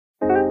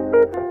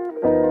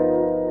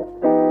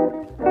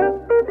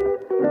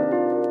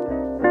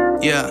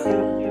Yeah,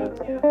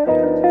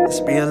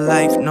 it's real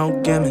life, no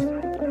gimmick.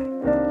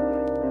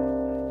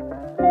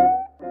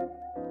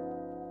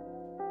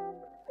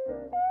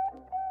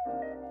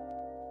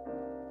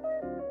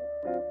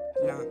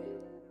 Yeah.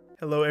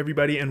 Hello,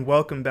 everybody, and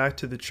welcome back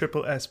to the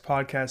Triple S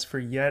podcast for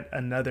yet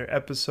another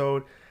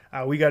episode.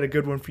 We got a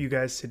good one for you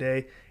guys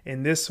today.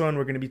 In this one,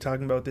 we're going to be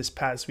talking about this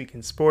past week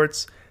in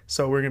sports.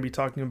 So, we're going to be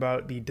talking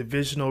about the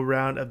divisional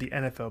round of the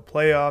NFL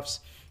playoffs.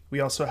 We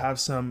also have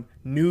some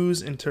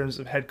news in terms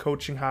of head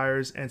coaching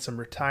hires and some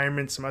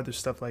retirements, some other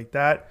stuff like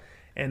that.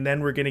 And then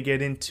we're going to get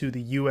into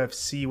the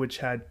UFC, which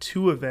had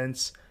two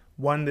events,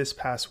 one this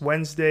past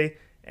Wednesday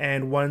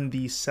and one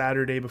the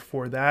Saturday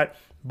before that.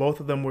 Both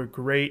of them were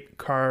great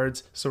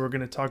cards, so we're going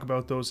to talk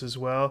about those as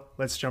well.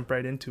 Let's jump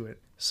right into it.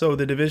 So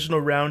the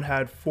divisional round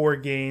had 4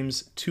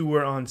 games. 2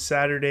 were on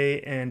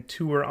Saturday and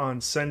 2 were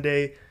on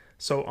Sunday.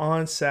 So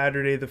on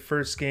Saturday, the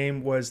first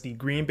game was the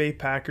Green Bay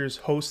Packers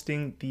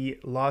hosting the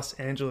Los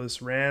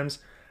Angeles Rams.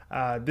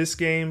 This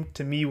game,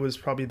 to me, was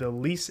probably the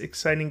least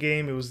exciting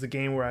game. It was the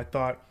game where I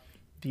thought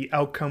the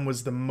outcome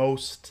was the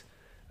most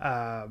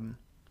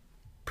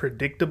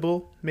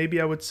predictable,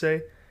 maybe I would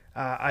say.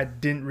 I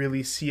didn't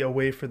really see a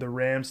way for the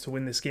Rams to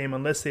win this game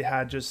unless they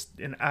had just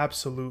an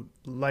absolute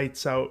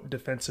lights out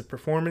defensive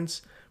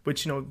performance,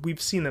 which, we've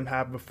seen them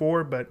have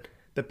before, but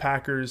the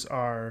Packers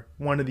are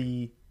one of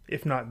the,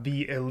 if not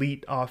the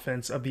elite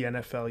offense of the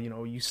NFL.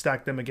 You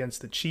stack them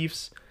against the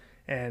Chiefs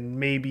and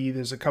maybe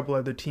there's a couple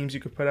other teams you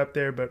could put up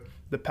there, but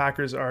the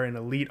Packers are an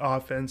elite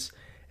offense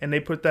and they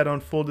put that on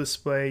full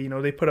display.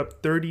 They put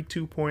up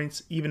 32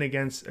 points even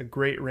against a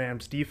great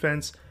Rams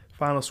defense.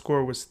 Final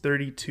score was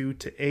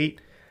 32-8.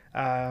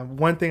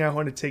 One thing I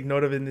want to take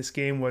note of in this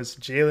game was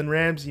Jalen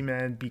Ramsey,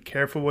 man. Be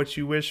careful what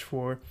you wish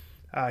for.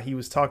 He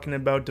was talking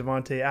about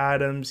Davante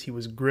Adams. He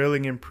was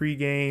grilling in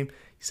pregame.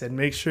 He said,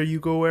 make sure you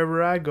go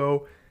wherever I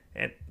go.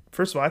 And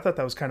first of all, I thought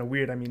that was kind of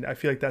weird. I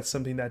feel like that's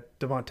something that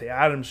Davante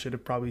Adams should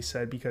have probably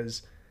said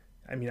because,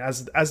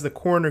 as the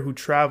corner who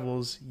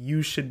travels,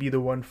 you should be the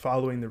one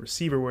following the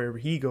receiver wherever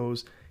he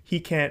goes.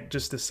 He can't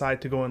just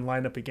decide to go and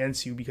line up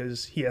against you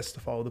because he has to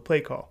follow the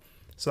play call.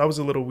 So that was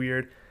a little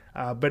weird.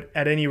 But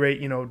at any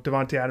rate,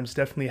 Davante Adams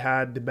definitely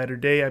had the better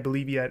day. I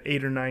believe he had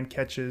 8 or 9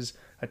 catches,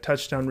 a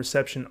touchdown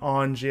reception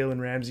on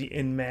Jalen Ramsey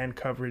in man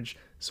coverage.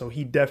 So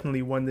he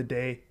definitely won the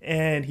day.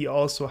 And he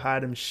also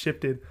had him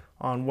shifted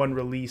on one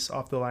release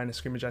off the line of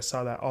scrimmage. I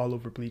saw that all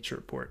over Bleacher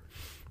Report.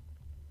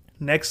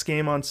 Next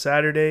game on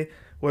Saturday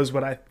was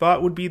what I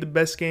thought would be the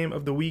best game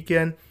of the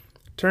weekend.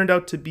 Turned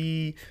out to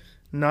be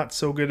not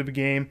so good of a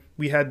game.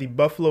 We had the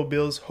Buffalo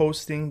Bills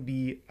hosting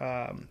the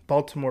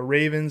Baltimore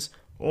Ravens.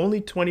 Only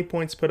 20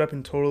 points put up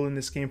in total in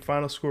this game.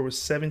 Final score was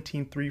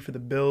 17-3 for the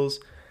Bills.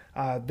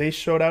 They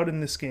showed out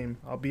in this game.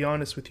 I'll be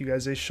honest with you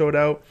guys. They showed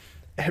out.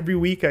 Every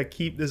week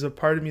there's a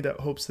part of me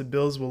that hopes the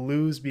Bills will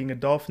lose. Being a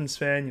Dolphins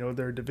fan,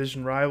 they're a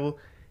division rival.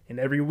 And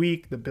every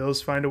week the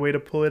Bills find a way to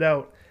pull it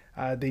out.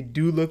 They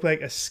do look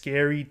like a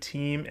scary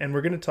team. And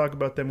we're going to talk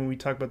about them when we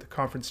talk about the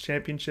conference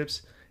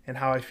championships and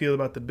how I feel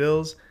about the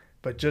Bills.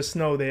 But just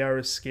know they are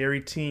a scary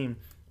team.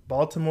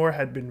 Baltimore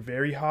had been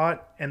very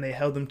hot and they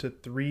held them to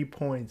 3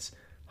 points.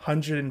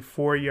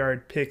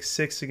 104-yard pick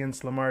 6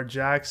 against Lamar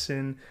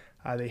Jackson.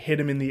 They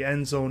hit him in the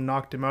end zone,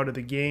 knocked him out of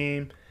the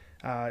game.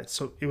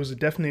 So it was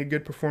definitely a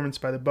good performance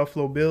by the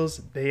Buffalo Bills.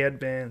 They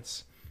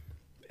advance.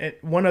 And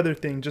one other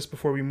thing, just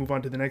before we move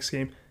on to the next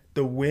game,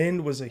 the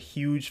wind was a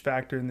huge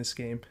factor in this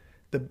game.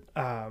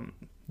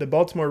 The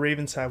Baltimore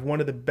Ravens have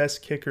one of the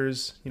best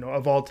kickers,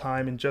 of all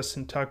time in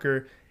Justin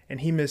Tucker,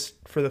 and he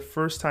missed, for the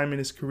first time in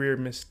his career,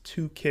 missed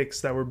 2 kicks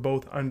that were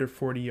both under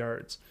 40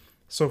 yards.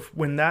 So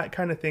when that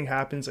kind of thing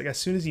happens, like as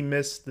soon as he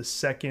missed the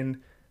second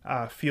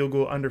field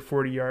goal under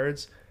 40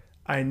 yards,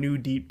 I knew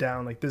deep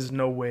down, like there's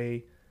no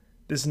way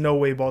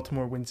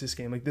Baltimore wins this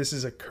game. Like this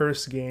is a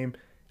cursed game.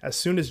 As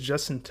soon as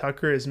Justin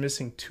Tucker is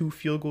missing 2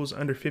 field goals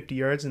under 50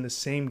 yards in the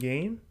same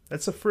game,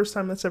 that's the first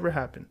time that's ever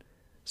happened.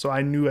 So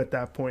I knew at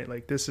that point,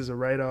 like this is a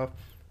write-off.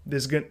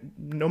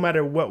 No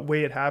matter what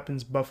way it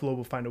happens, Buffalo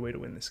will find a way to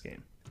win this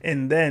game.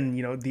 And then,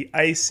 the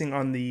icing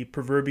on the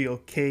proverbial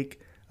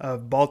cake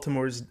of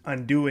Baltimore's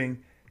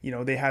undoing,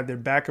 they had their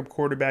backup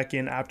quarterback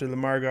in after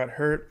Lamar got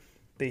hurt.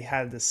 They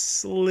had the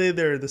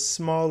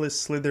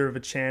smallest slither of a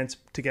chance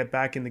to get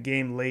back in the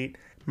game late.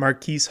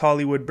 Marquise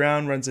Hollywood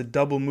Brown runs a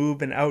double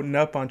move and out and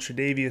up on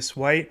Tre'Davious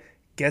White,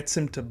 gets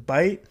him to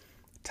bite.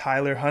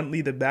 Tyler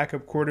Huntley, the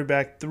backup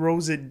quarterback,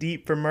 throws it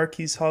deep for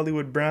Marquise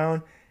Hollywood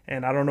Brown,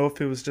 and I don't know if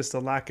it was just a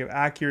lack of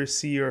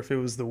accuracy or if it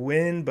was the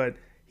wind, but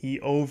he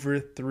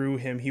overthrew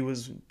him.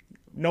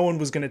 No one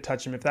was going to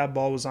touch him. If that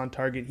ball was on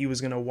target, he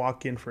was going to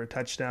walk in for a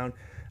touchdown.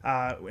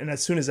 And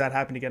as soon as that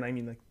happened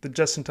again, the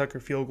Justin Tucker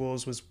field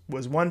goals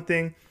was one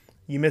thing.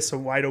 You miss a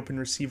wide open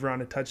receiver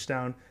on a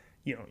touchdown,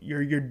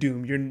 you're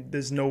doomed.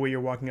 There's no way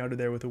you're walking out of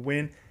there with a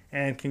win.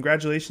 And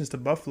congratulations to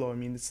Buffalo.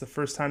 It's the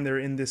first time they're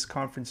in this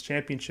conference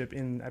championship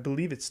in, I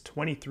believe it's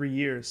 23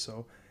 years.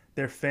 So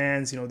their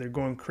fans, they're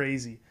going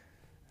crazy.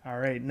 All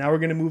right, now we're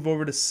going to move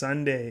over to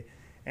Sunday.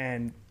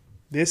 And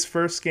This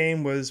first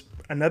game was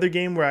another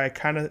game where I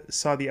kind of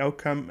saw the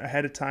outcome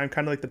ahead of time,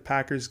 kind of like the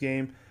Packers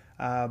game,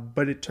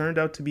 but it turned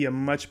out to be a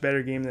much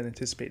better game than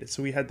anticipated.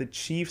 So we had the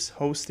Chiefs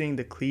hosting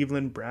the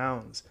Cleveland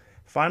Browns.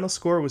 Final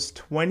score was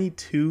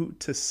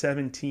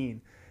 22-17.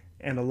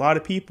 And a lot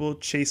of people,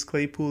 Chase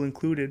Claypool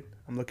included,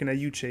 I'm looking at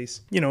you,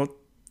 Chase,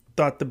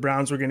 thought the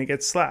Browns were going to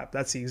get slapped.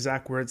 That's the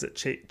exact words that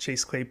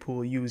Chase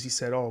Claypool used. He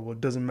said, oh, well,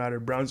 it doesn't matter.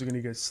 Browns are going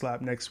to get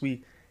slapped next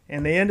week.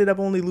 And they ended up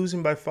only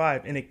losing by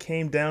 5. And it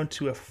came down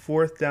to a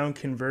 4th down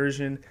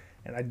conversion.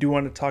 And I do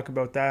want to talk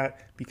about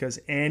that because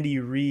Andy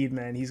Reid,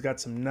 man, he's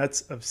got some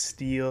nuts of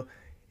steel.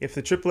 If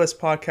the Triple S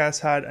podcast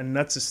had a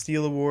Nuts of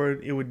Steel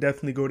award, it would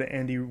definitely go to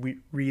Andy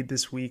Reid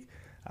this week.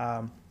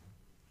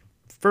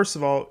 First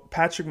of all,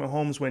 Patrick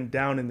Mahomes went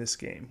down in this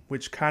game,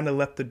 which kind of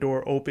left the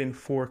door open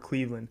for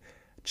Cleveland.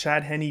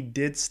 Chad Henne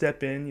did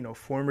step in,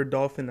 former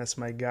Dolphin, that's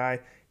my guy.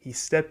 He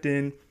stepped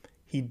in.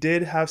 He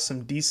did have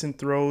some decent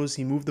throws.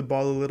 He moved the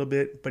ball a little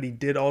bit, but he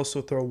did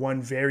also throw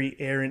one very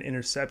errant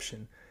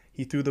interception.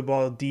 He threw the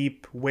ball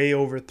deep, way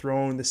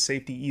overthrown. The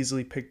safety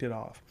easily picked it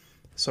off.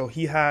 So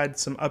he had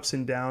some ups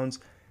and downs.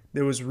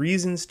 There was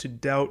reasons to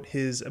doubt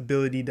his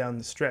ability down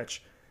the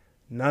stretch.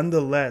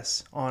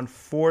 Nonetheless, on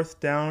 4th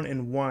down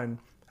and 1,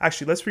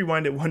 actually, let's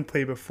rewind it one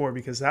play before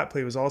because that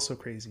play was also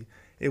crazy.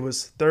 It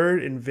was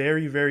 3rd and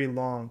very, very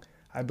long.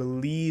 I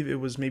believe it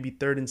was maybe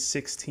 3rd and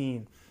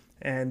 16.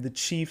 And the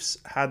Chiefs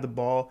had the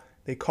ball.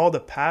 They called a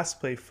pass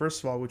play,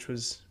 first of all, which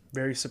was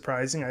very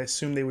surprising. I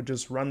assumed they would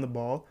just run the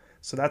ball.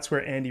 So that's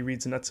where Andy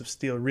Reid's Nuts of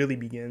Steel really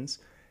begins.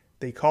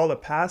 They called a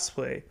pass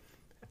play.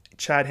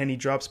 Chad Henne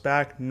drops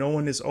back. No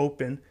one is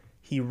open.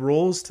 He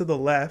rolls to the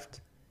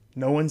left.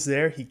 No one's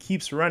there. He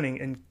keeps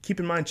running. And keep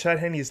in mind, Chad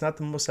Henne is not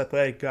the most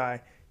athletic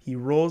guy. He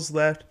rolls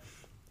left.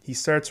 He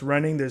starts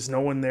running. There's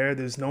no one there.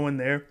 There's no one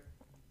there.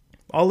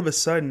 All of a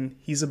sudden,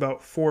 he's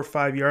about 4 or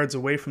 5 yards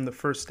away from the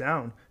first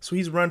down. So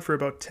he's run for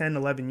about 10,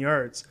 11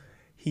 yards.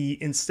 He,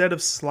 instead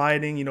of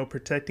sliding,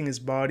 protecting his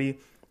body,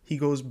 he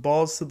goes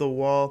balls to the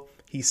wall.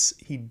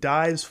 He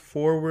dives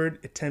forward,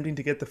 attempting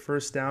to get the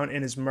first down,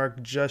 and is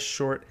marked just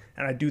short.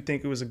 And I do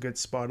think it was a good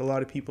spot. A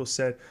lot of people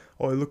said,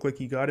 oh, it looked like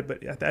he got it,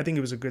 but I think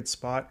it was a good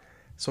spot.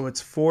 So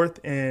it's 4th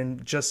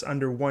and just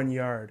under 1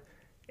 yard.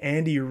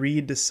 Andy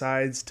Reid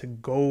decides to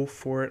go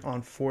for it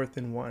on 4th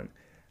and 1.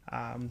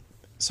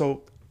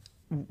 So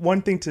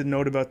one thing to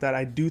note about that,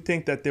 I do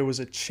think that there was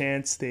a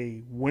chance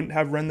they wouldn't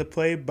have run the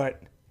play,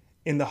 but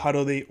in the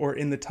huddle or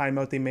in the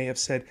timeout, they may have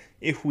said,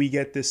 if we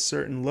get this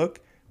certain look,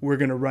 we're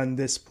going to run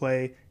this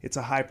play. It's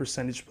a high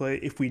percentage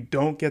play. If we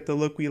don't get the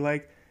look we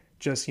like,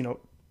 just,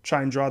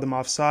 try and draw them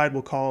offside.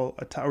 We'll call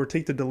or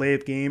take the delay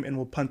of game and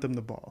we'll punt them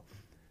the ball.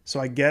 So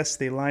I guess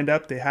they lined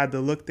up. They had the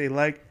look they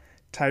liked.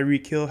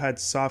 Tyreek Hill had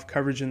soft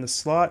coverage in the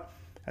slot.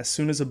 As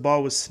soon as the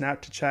ball was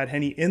snapped to Chad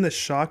Henne in the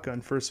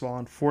shotgun, first of all,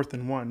 on 4th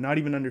and 1, not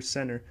even under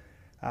center.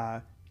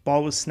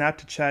 Ball was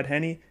snapped to Chad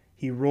Henne.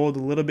 He rolled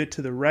a little bit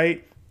to the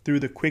right, threw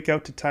the quick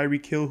out to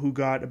Tyreek Hill, who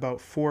got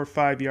about 4 or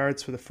 5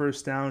 yards for the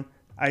first down,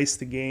 iced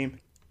the game.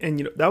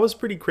 And, that was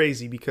pretty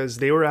crazy because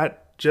they were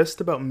at just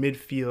about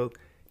midfield.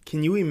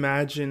 Can you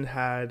imagine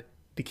had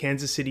the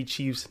Kansas City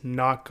Chiefs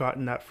not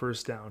gotten that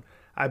first down?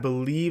 I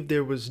believe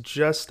there was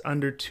just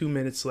under 2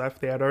 minutes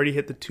left. They had already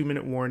hit the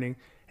 2-minute warning,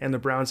 and the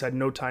Browns had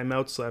no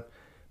timeouts left.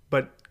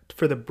 But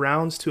for the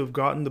Browns to have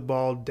gotten the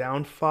ball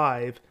down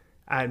 5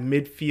 at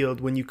midfield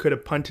when you could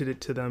have punted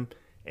it to them,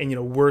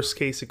 and, worst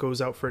case, it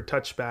goes out for a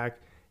touchback,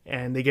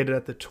 and they get it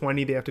at the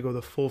 20, they have to go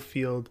the full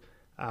field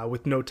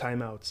with no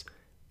timeouts.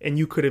 And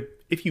you could have,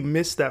 if you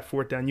missed that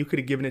 4th down, you could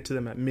have given it to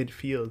them at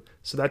midfield.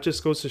 So that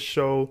just goes to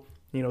show,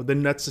 the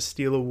Nuts of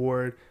Steel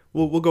award.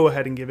 We'll go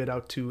ahead and give it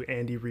out to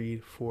Andy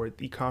Reid for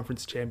the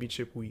conference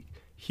championship week.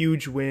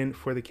 Huge win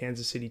for the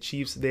Kansas City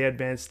Chiefs. They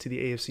advanced to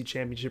the AFC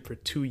Championship for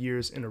 2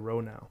 years in a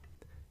row now.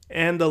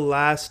 And the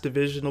last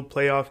divisional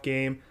playoff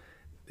game,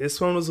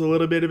 this one was a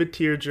little bit of a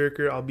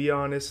tearjerker, I'll be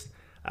honest.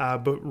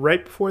 But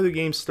right before the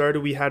game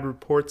started, we had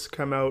reports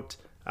come out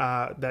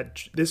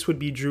that this would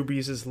be Drew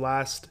Brees'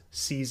 last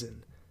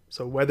season.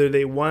 So whether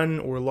they won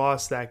or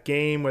lost that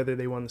game, whether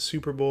they won the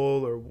Super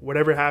Bowl or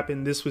whatever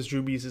happened, this was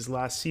Drew Brees'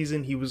 last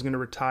season. He was going to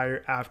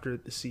retire after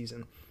the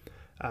season.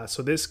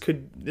 So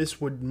this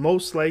would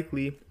most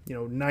likely,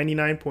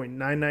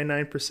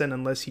 99.999%,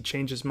 unless he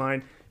changed his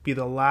mind, be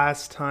the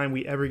last time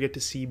we ever get to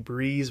see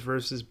Brees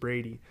versus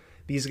Brady.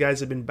 These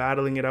guys have been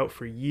battling it out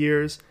for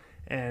years,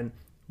 and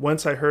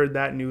once I heard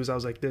that news, I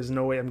was like, there's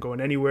no way I'm going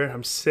anywhere.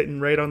 I'm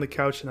sitting right on the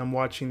couch and I'm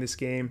watching this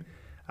game.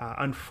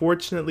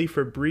 Unfortunately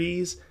for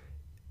Brees,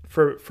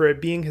 for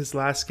it being his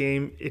last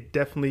game, it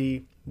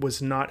definitely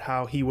was not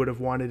how he would have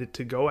wanted it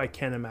to go. I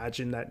can't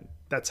imagine that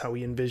that's how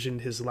he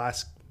envisioned his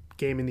last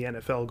game in the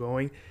NFL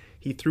going.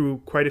 He threw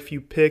quite a few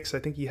picks. I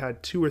think he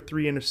had 2 or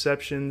 3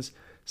 interceptions.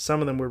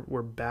 Some of them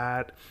were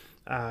bad.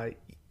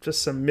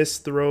 Just some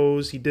missed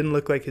throws. He didn't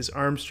look like his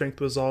arm strength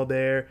was all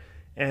there.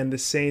 And the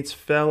Saints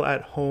fell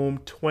at home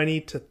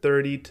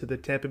 20-30 to the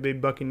Tampa Bay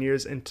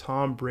Buccaneers and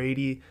Tom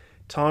Brady.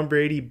 Tom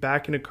Brady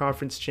back in a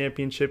conference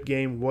championship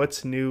game.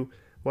 What's new?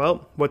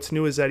 Well, what's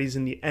new is that he's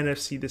in the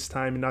NFC this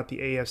time and not the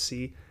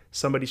AFC.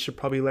 Somebody should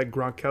probably let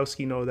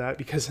Gronkowski know that,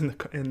 because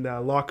in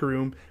the locker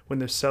room when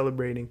they're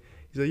celebrating,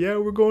 he's like, "Yeah,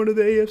 we're going to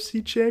the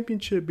AFC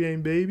Championship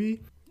game,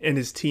 baby." And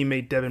his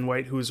teammate Devin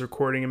White, who was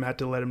recording him, had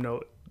to let him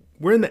know,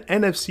 "We're in the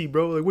NFC,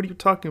 bro. Like, what are you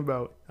talking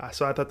about?"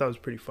 So I thought that was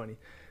pretty funny.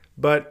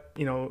 But,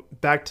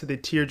 back to the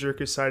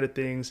tearjerker side of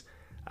things.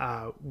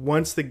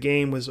 Once the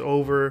game was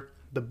over,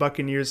 the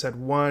Buccaneers had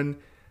won.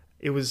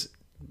 It was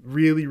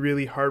really,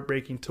 really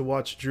heartbreaking to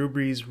watch Drew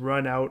Brees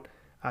run out.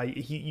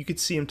 You could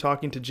see him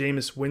talking to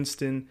Jameis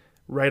Winston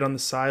right on the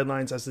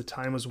sidelines as the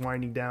time was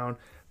winding down.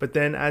 But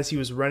then as he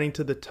was running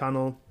to the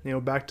tunnel,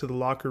 back to the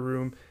locker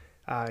room,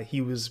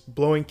 he was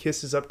blowing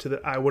kisses up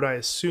to what I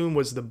assume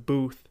was the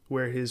booth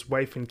where his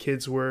wife and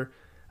kids were.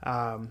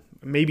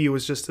 Maybe it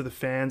was just to the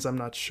fans, I'm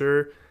not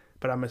sure.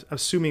 But I'm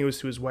assuming it was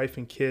to his wife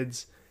and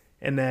kids.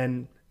 And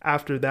then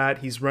after that,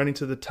 he's running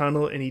to the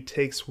tunnel and he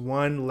takes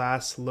one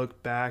last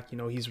look back.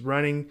 He's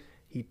running,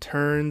 he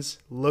turns,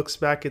 looks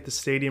back at the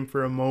stadium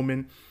for a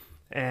moment.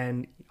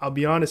 And I'll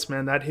be honest,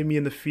 man, that hit me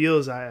in the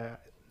feels. I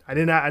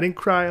didn't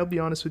cry, I'll be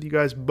honest with you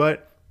guys,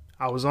 but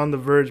I was on the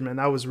verge, man.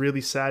 That was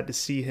really sad to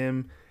see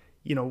him.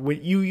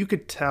 When you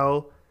could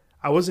tell.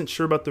 I wasn't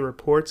sure about the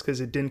reports because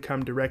it didn't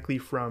come directly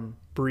from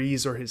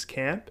Brees or his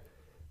camp,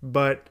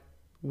 but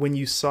when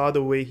you saw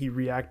the way he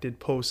reacted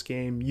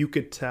post-game, you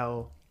could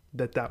tell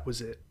that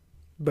was it.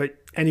 But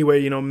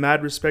anyway,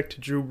 mad respect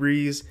to Drew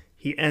Brees.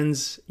 He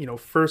ends,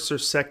 first or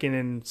second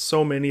in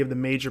so many of the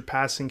major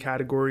passing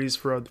categories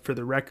for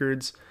the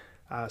records.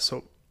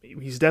 So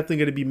he's definitely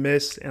going to be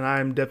missed, and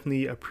I'm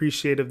definitely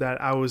appreciative that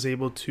I was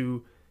able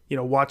to,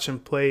 watch him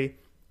play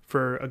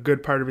for a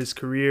good part of his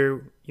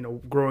career,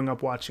 growing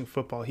up watching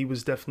football. He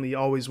was definitely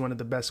always one of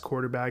the best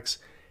quarterbacks,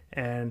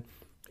 and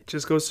it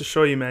just goes to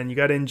show you, man, you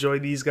got to enjoy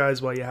these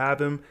guys while you have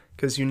them,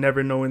 because you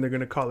never know when they're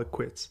going to call it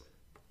quits.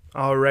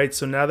 All right,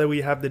 so now that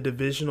we have the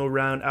divisional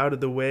round out of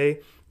the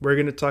way, we're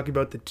going to talk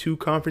about the 2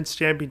 conference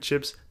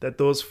championships that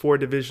those 4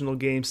 divisional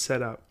games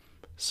set up.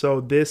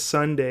 So this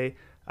Sunday,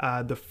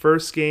 the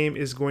first game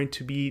is going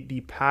to be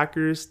the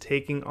Packers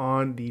taking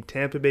on the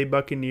Tampa Bay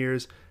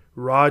Buccaneers,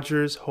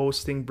 Rodgers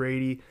hosting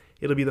Brady.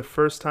 It'll be the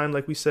first time,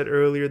 like we said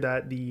earlier,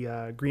 that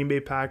the Green Bay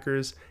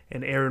Packers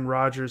and Aaron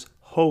Rodgers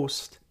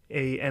host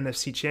a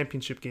NFC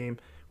championship game,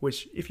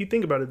 which, if you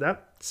think about it,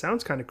 that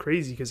sounds kind of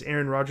crazy because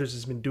Aaron Rodgers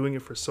has been doing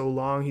it for so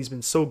long. He's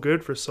been so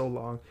good for so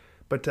long.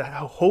 But to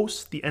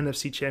host the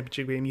NFC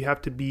championship game, you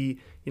have to be,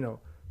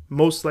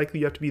 most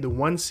likely you have to be the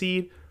 1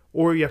 seed,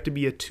 or you have to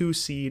be a 2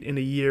 seed in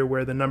a year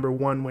where the number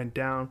 1 went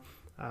down.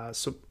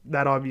 So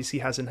that obviously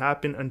hasn't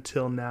happened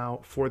until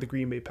now for the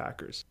Green Bay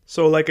Packers.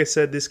 So like I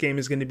said, this game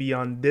is going to be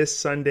on this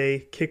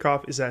Sunday.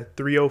 Kickoff is at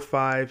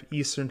 3:05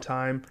 Eastern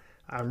Time.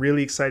 I'm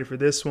really excited for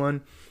this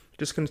one.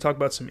 Just going to talk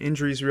about some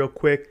injuries real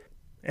quick.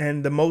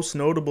 And the most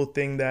notable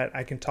thing that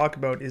I can talk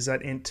about is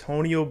that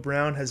Antonio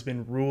Brown has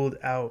been ruled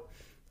out.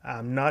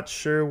 I'm not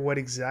sure what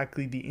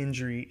exactly the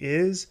injury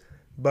is,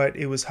 but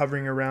it was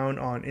hovering around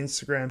on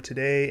Instagram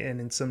today and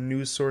in some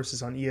news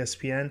sources on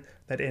ESPN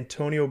that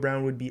Antonio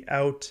Brown would be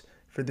out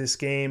for this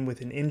game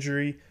with an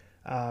injury.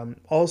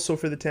 Also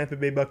for the Tampa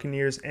Bay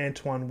Buccaneers,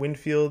 Antoine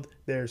Winfield,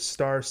 their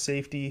star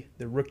safety,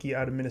 the rookie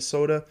out of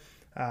Minnesota.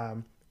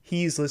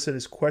 He's listed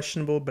as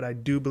questionable, but I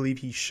do believe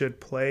he should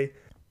play.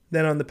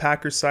 Then on the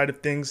Packers side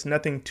of things,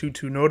 nothing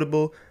too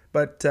notable,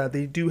 but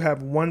they do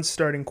have one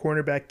starting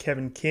cornerback,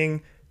 Kevin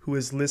King, who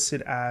is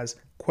listed as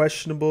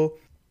questionable.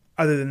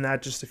 Other than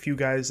that, just a few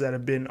guys that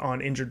have been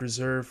on injured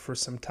reserve for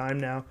some time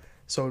now.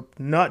 So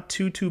not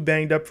too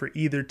banged up for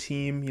either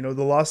team.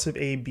 The loss of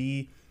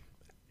AB,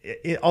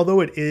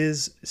 although it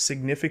is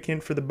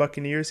significant for the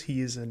Buccaneers,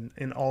 he is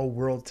an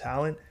all-world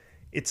talent.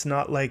 It's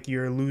not like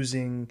you're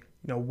losing,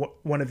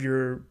 one of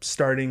your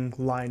starting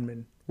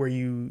linemen where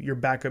your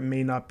backup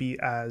may not be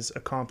as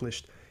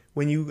accomplished.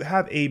 When you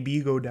have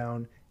AB go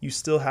down, you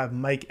still have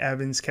Mike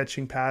Evans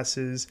catching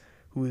passes,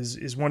 who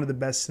is one of the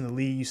best in the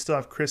league. You still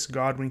have Chris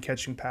Godwin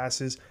catching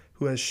passes,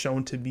 who has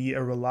shown to be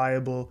a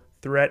reliable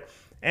threat.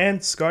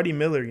 And Scotty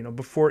Miller,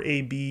 before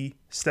AB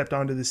stepped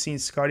onto the scene,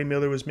 Scotty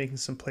Miller was making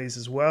some plays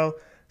as well.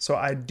 So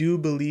I do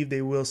believe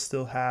they will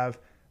still have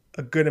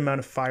a good amount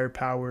of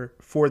firepower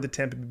for the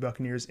Tampa Bay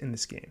Buccaneers in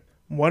this game.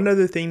 One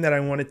other thing that I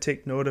want to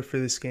take note of for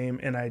this game,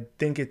 and I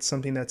think it's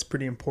something that's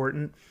pretty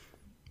important,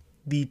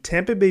 the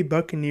Tampa Bay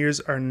Buccaneers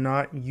are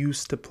not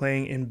used to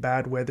playing in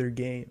bad weather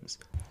games.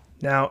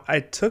 Now, I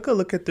took a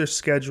look at their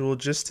schedule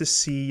just to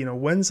see,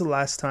 when's the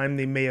last time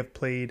they may have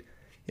played,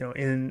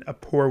 in a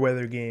poor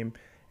weather game.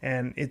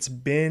 And it's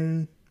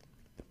been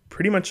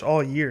pretty much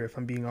all year, if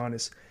I'm being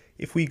honest.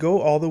 If we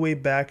go all the way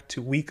back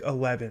to week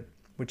 11,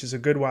 which is a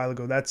good while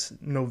ago, that's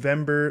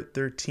November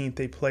 13th,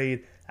 they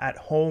played at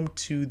home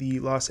to the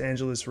Los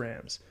Angeles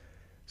Rams.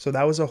 So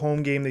that was a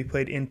home game they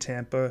played in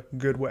Tampa,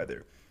 good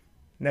weather.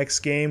 Next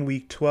game,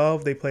 week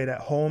 12, they played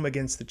at home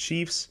against the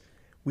Chiefs.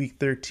 Week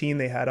 13,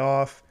 they had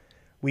off.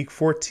 Week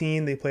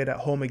 14, they played at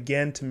home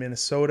again to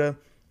Minnesota.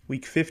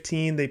 Week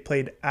 15, they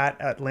played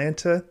at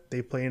Atlanta.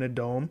 They play in a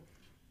dome.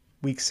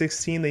 Week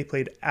 16, they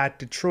played at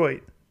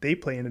Detroit. they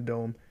play in a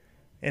dome.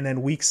 And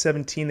then week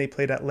 17, they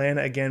played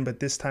Atlanta again, but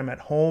this time at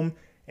home.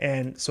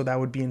 And so that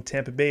would be in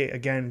Tampa Bay.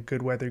 Again,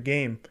 good weather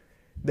game.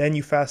 Then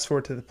you fast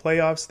forward to the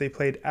playoffs. They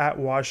played at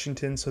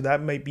Washington. So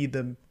that might be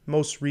the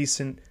most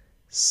recent,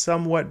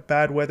 somewhat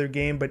bad weather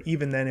game. But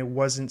even then, it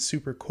wasn't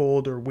super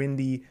cold or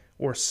windy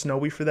or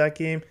snowy for that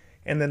game.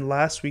 And then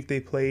last week, they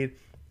played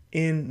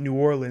in New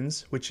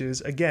Orleans, which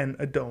is, again,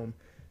 a dome.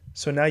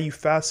 So now you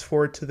fast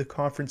forward to the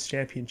conference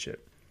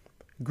championship.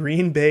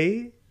 Green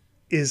Bay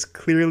is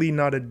clearly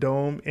not a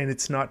dome, and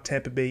it's not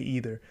Tampa Bay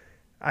either.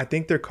 I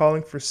think they're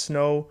calling for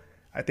snow.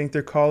 I think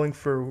they're calling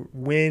for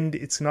wind.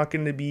 It's not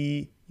going to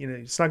be,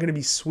 it's not going to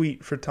be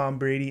sweet for Tom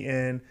Brady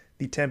and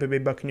the Tampa Bay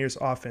Buccaneers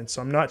offense.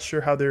 So I'm not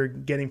sure how they're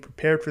getting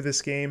prepared for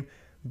this game,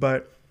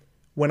 but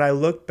when I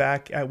look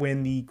back at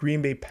when the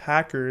Green Bay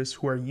Packers,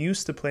 who are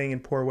used to playing in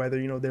poor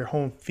weather, their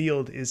home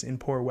field is in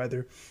poor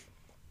weather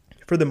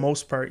for the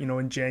most part,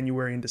 in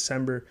January and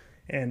December,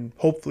 and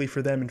hopefully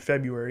for them in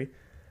February.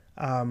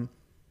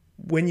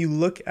 When you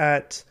look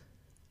at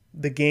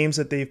the games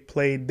that they've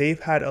played, they've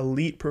had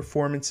elite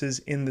performances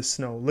in the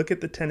snow. Look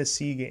at the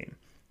Tennessee game.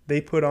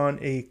 They put on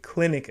a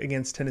clinic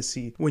against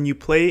Tennessee. When you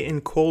play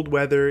in cold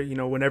weather,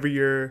 whenever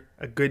you're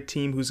a good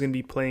team who's going to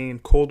be playing in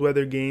cold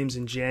weather games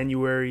in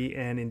January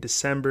and in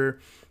December,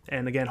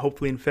 and again,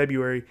 hopefully in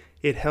February,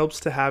 it helps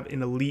to have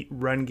an elite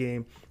run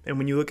game. And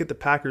when you look at the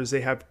Packers,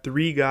 they have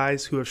 3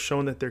 guys who have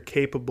shown that they're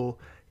capable.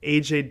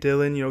 A.J.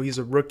 Dillon, he's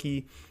a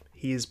rookie.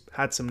 He's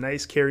had some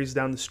nice carries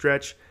down the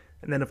stretch.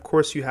 And then, of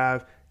course, you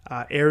have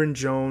Aaron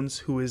Jones,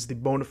 who is the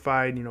bona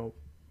fide,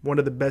 one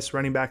of the best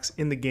running backs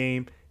in the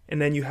game.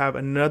 And then you have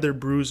another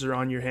bruiser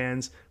on your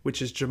hands, which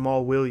is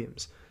Jamal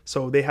Williams.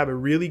 So they have a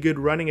really good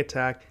running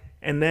attack.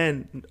 And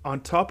then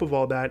on top of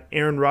all that,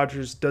 Aaron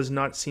Rodgers does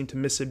not seem to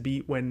miss a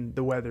beat when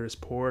the weather is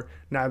poor.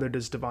 Neither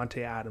does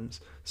Davante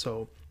Adams.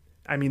 So,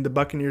 the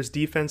Buccaneers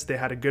defense, they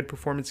had a good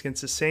performance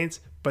against the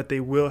Saints, but they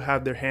will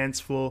have their hands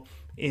full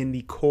in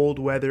the cold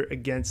weather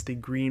against the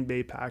Green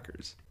Bay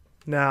Packers.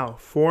 Now,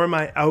 for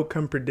my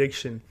outcome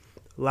prediction,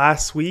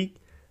 last week,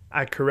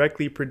 I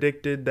correctly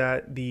predicted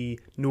that the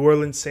New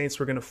Orleans Saints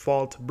were going to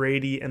fall to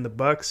Brady and the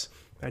Bucs.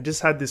 I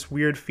just had this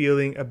weird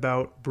feeling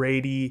about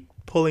Brady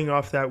pulling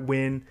off that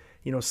win,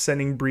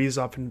 sending Breeze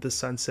off into the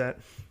sunset.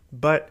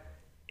 But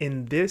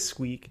in this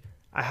week,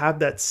 I have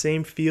that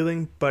same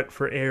feeling, but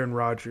for Aaron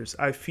Rodgers.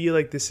 I feel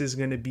like this is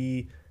going to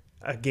be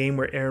a game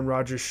where Aaron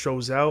Rodgers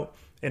shows out.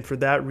 And for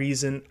that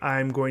reason,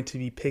 I'm going to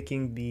be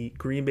picking the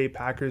Green Bay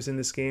Packers in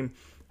this game.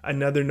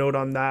 Another note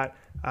on that,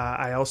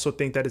 I also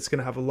think that it's going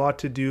to have a lot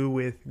to do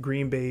with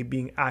Green Bay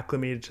being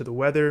acclimated to the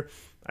weather.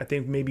 I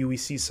think maybe we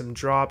see some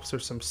drops or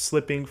some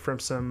slipping from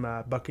some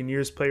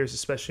Buccaneers players,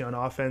 especially on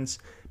offense.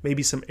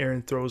 Maybe some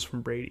errant throws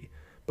from Brady.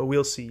 But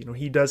we'll see.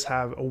 He does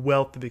have a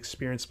wealth of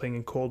experience playing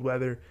in cold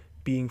weather,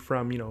 being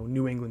from,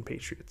 New England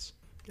Patriots.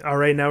 All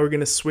right, now we're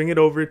going to swing it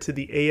over to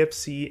the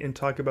AFC and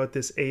talk about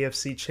this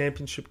AFC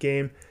Championship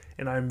game,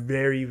 and I'm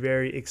very,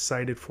 very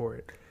excited for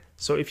it.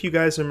 So if you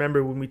guys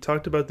remember when we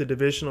talked about the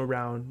divisional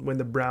round when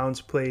the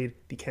Browns played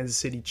the Kansas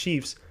City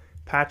Chiefs,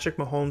 Patrick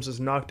Mahomes was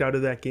knocked out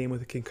of that game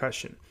with a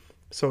concussion.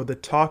 So the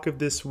talk of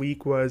this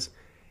week was,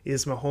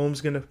 is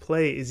Mahomes going to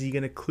play? Is he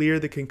going to clear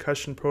the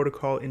concussion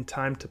protocol in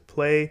time to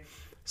play?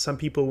 Some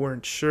people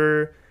weren't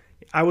sure.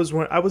 I was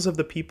of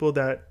the people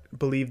that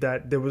believed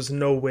that there was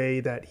no way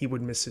that he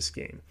would miss this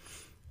game.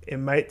 It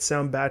might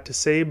sound bad to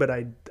say, but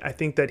I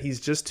think that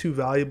he's just too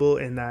valuable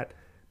and that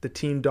the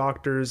team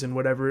doctors and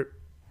whatever,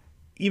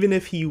 even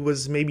if he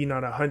was maybe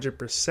not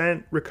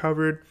 100%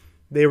 recovered,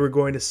 they were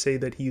going to say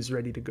that he's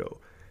ready to go.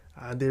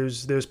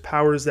 There's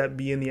powers that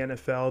be in the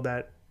NFL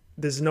that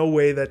there's no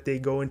way that they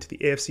go into the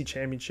AFC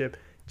Championship,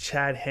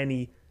 Chad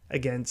Henne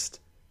against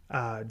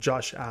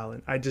Josh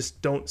Allen. I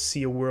just don't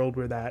see a world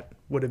where that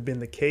would have been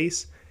the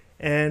case.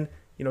 And,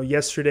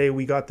 yesterday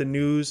we got the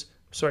news.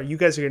 Sorry, you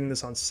guys are getting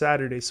this on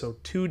Saturday. So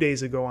 2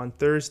 days ago on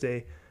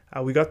Thursday,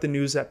 we got the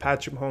news that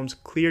Patrick Mahomes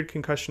cleared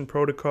concussion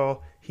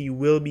protocol. He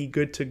will be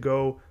good to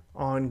go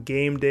on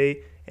game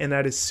day. And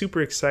that is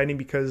super exciting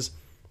because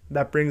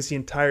that brings the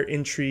entire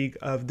intrigue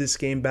of this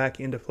game back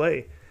into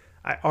play.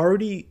 I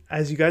already,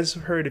 as you guys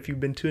have heard, if you've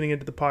been tuning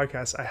into the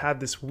podcast, I have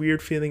this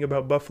weird feeling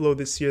about Buffalo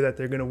this year that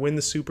they're going to win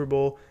the Super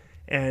Bowl.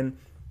 And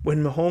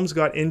when Mahomes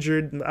got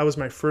injured, that was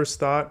my first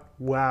thought,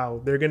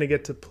 wow, they're going to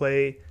get to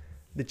play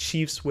the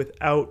Chiefs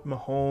without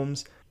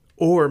Mahomes.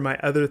 Or my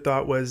other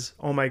thought was,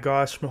 oh my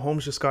gosh,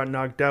 Mahomes just got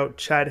knocked out.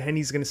 Chad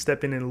Henne's going to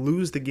step in and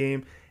lose the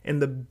game. And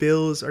the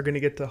Bills are going to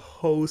get to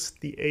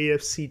host the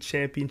AFC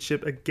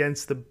Championship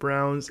against the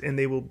Browns, and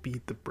they will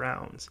beat the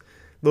Browns.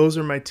 Those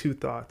are my two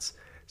thoughts.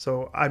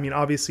 So,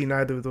 obviously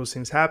neither of those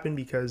things happened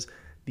because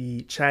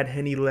the Chad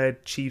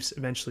Henne-led Chiefs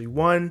eventually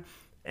won,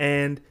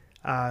 and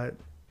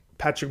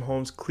Patrick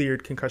Mahomes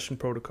cleared concussion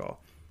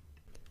protocol.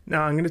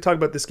 Now, I'm going to talk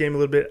about this game a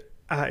little bit.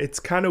 It's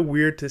kind of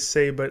weird to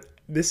say, but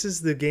this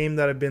is the game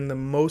that I've been the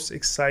most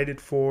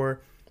excited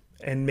for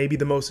and maybe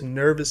the most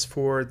nervous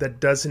for that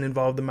doesn't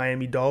involve the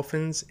Miami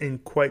Dolphins in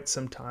quite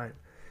some time.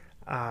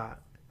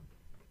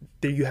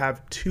 there you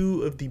have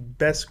two of the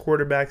best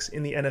quarterbacks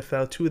in the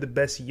NFL, two of the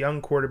best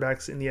young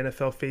quarterbacks in the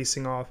NFL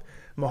facing off.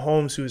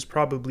 Mahomes, who is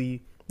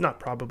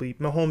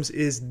Mahomes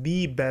is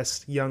the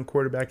best young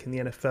quarterback in the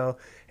NFL,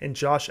 and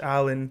Josh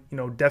Allen,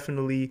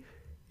 definitely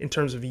in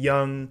terms of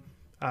young,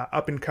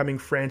 up-and-coming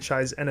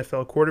franchise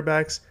NFL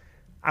quarterbacks,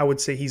 I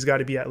would say he's got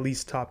to be at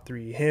least top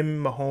three.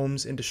 Him,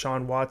 Mahomes, and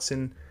Deshaun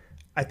Watson,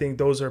 I think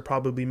those are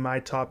probably my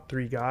top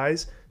three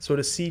guys. So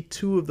to see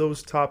two of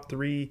those top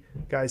three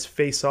guys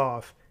face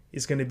off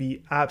is going to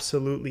be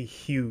absolutely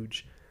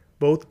huge.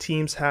 Both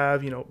teams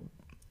have,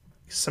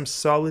 some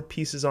solid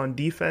pieces on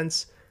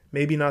defense.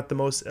 Maybe not the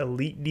most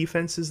elite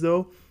defenses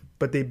though,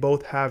 but they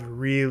both have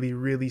really,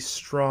 really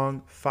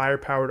strong,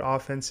 fire-powered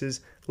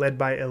offenses led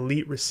by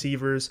elite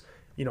receivers.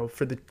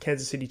 For the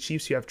Kansas City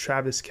Chiefs, you have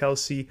Travis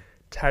Kelce,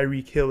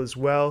 Tyreek Hill as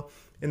well.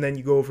 And then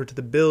you go over to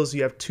the Bills,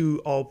 you have two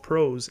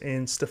All-Pros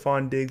in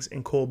Stephon Diggs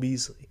and Cole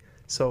Beasley.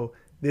 So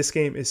this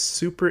game is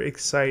super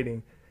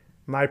exciting.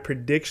 My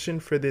prediction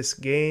for this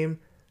game,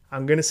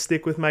 I'm going to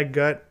stick with my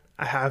gut.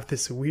 I have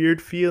this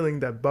weird feeling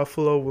that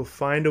Buffalo will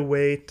find a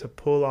way to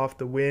pull off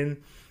the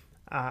win.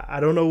 I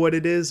don't know what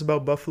it is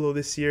about Buffalo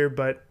this year,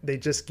 but they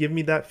just give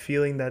me that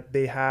feeling that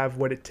they have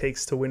what it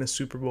takes to win a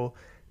Super Bowl.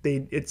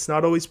 It's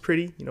not always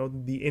pretty.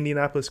 The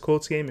Indianapolis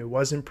Colts game, it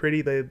wasn't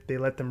pretty. They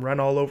let them run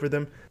all over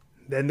them.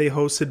 Then they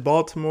hosted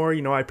Baltimore.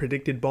 I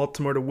predicted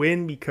Baltimore to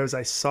win because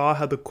I saw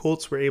how the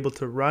Colts were able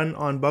to run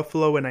on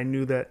Buffalo, and I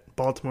knew that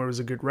Baltimore was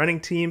a good running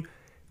team.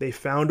 They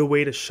found a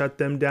way to shut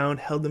them down,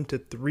 held them to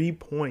 3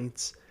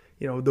 points.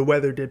 The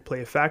weather did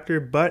play a factor,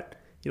 but,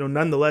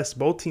 nonetheless,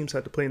 both teams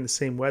had to play in the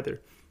same weather.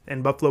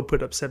 And Buffalo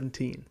put up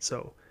 17.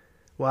 So,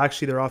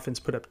 actually their offense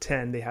put up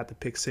 10. They had to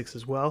pick 6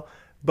 as well.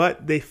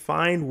 But they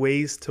find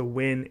ways to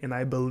win, and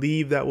I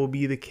believe that will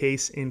be the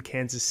case in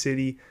Kansas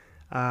City.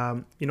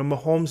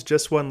 Mahomes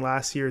just won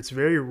last year. It's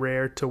very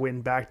rare to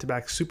win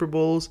back-to-back Super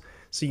Bowls.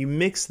 So you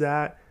mix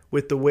that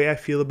with the way I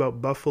feel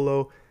about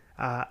Buffalo.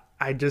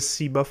 I just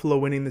see Buffalo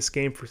winning this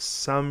game for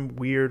some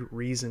weird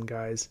reason,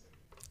 guys.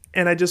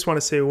 And I just want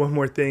to say one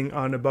more thing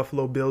on a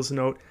Buffalo Bills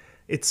note.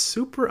 It's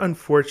super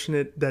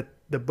unfortunate that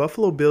the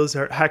Buffalo Bills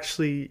are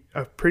actually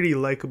a pretty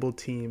likable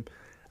team.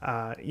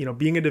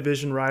 Being a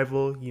division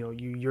rival,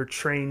 you're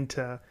trained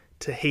to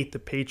hate the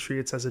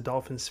Patriots as a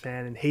Dolphins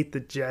fan and hate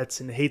the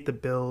Jets and hate the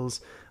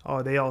Bills.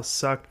 Oh, they all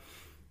suck.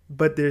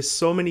 But there's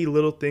so many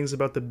little things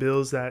about the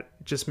Bills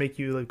that just make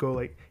you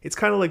go it's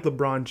kind of like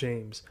LeBron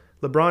James.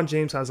 LeBron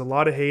James has a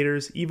lot of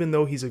haters, even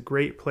though he's a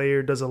great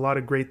player, does a lot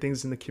of great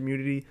things in the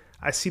community.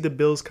 I see the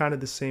Bills kind of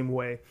the same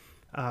way.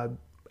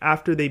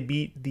 After they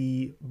beat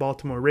the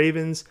Baltimore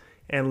Ravens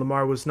and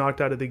Lamar was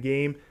knocked out of the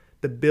game,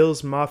 the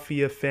Bills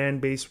Mafia fan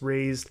base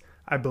raised,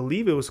 I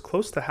believe it was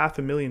close to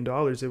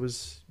 $500,000. It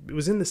was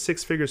in the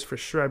six figures for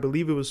sure. I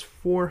believe it was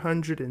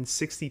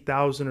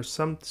 $460,000 or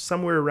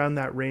somewhere around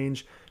that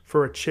range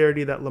for a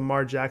charity that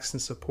Lamar Jackson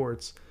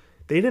supports.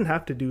 They didn't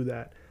have to do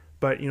that,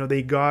 but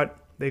they got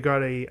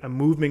a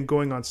movement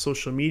going on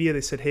social media.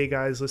 They said, "Hey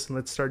guys, listen,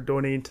 let's start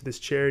donating to this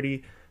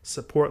charity,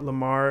 support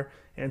Lamar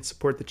and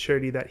support the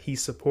charity that he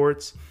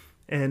supports."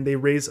 And they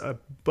raised a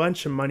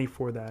bunch of money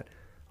for that.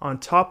 On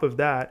top of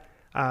that,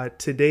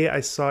 today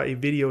I saw a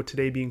video,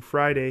 today being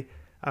Friday,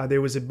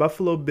 there was a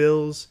Buffalo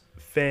Bills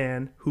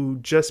fan who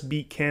just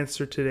beat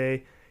cancer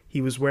today. He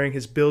was wearing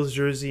his Bills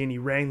jersey and he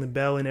rang the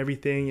bell and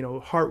everything,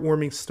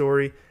 heartwarming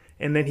story.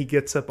 And then he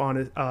gets up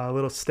on a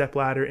little step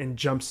ladder and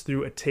jumps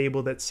through a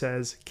table that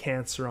says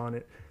cancer on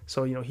it.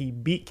 So, he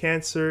beat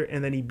cancer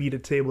and then he beat a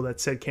table that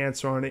said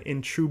cancer on it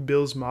in true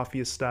Bills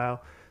Mafia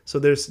style. So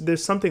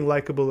there's something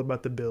likable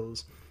about the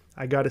Bills,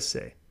 I gotta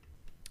say.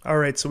 All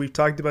right, so we've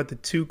talked about the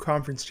two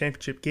conference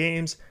championship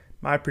games.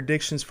 My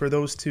predictions for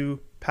those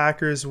two: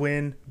 Packers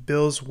win,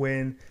 Bills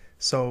win.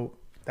 So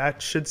that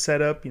should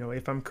set up,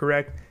 if I'm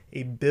correct,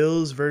 a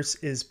Bills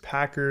versus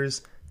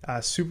Packers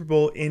Super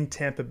Bowl in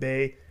Tampa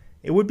Bay.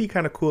 It would be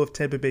kind of cool if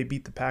Tampa Bay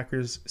beat the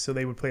Packers so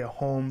they would play a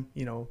home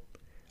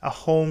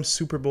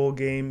Super Bowl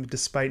game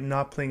despite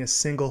not playing a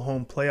single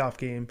home playoff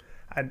game.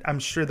 I'm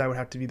sure that would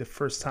have to be the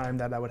first time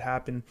that would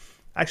happen.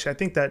 Actually, I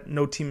think that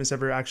no team has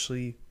ever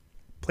actually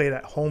played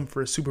at home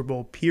for a Super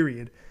Bowl,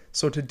 period.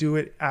 So to do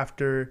it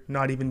after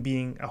not even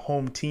being a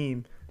home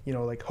team,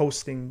 like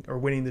hosting or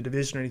winning the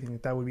division or anything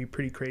like that would be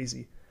pretty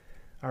crazy.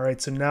 All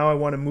right, so now I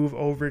want to move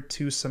over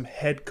to some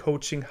head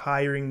coaching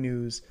hiring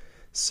news.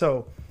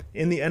 So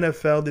in the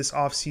NFL this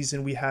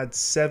offseason, we had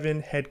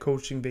 7 head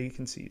coaching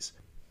vacancies.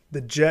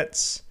 The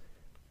Jets,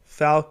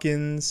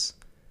 Falcons,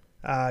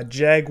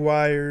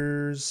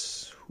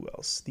 Jaguars, who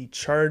else? The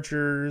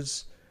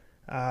Chargers.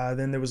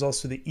 Then there was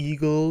also the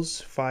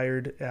Eagles,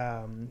 fired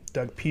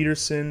Doug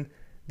Peterson.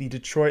 The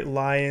Detroit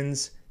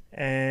Lions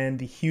and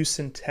the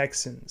Houston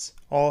Texans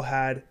all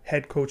had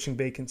head coaching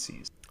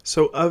vacancies.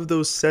 So of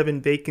those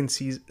 7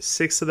 vacancies,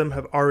 6 of them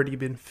have already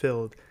been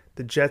filled.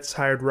 The Jets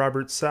hired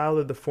Robert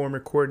Saleh, the former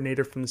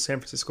coordinator from the San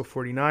Francisco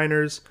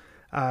 49ers.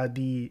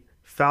 The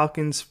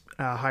Falcons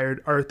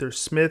hired Arthur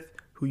Smith,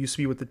 who used to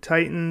be with the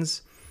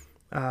Titans.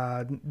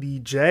 The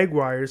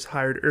Jaguars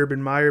hired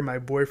Urban Meyer, my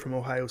boy from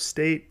Ohio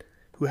State,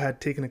 who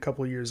had taken a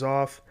couple of years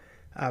off.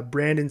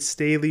 Brandon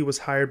Staley was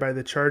hired by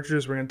the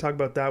Chargers. We're going to talk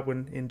about that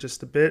one in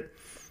just a bit.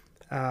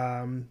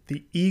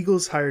 The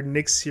Eagles hired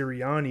Nick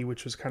Sirianni,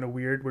 which was kind of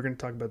weird. We're going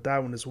to talk about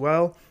that one as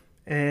well.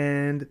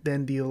 And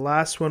then the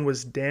last one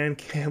was Dan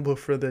Campbell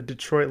for the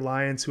Detroit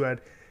Lions, who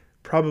had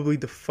probably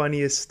the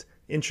funniest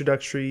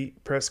introductory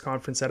press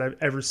conference that I've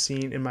ever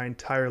seen in my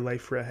entire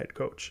life for a head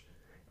coach.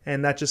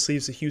 And that just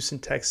leaves the Houston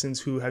Texans,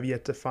 who have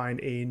yet to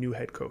find a new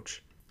head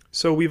coach.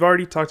 So we've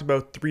already talked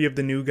about 3 of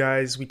the new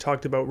guys. We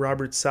talked about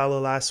Robert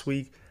Saleh last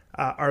week.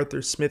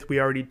 Arthur Smith, we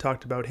already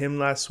talked about him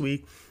last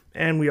week.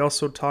 And we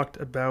also talked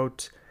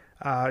about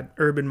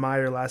Urban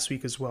Meyer last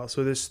week as well.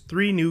 So there's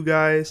 3 new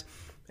guys.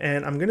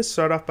 And I'm going to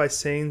start off by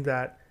saying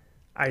that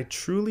I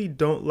truly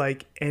don't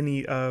like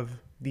any of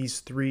these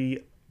 3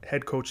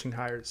 head coaching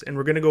hires. And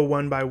we're going to go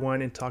one by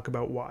one and talk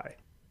about why.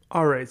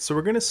 All right, so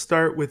we're going to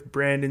start with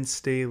Brandon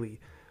Staley.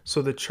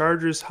 So the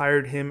Chargers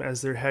hired him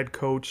as their head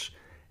coach.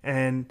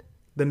 And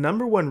the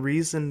number one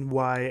reason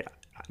why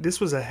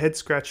this was a head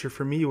scratcher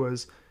for me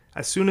was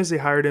as soon as they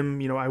hired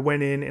him, I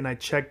went in and I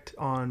checked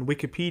on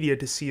Wikipedia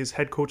to see his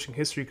head coaching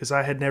history because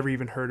I had never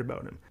even heard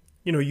about him.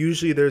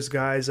 Usually there's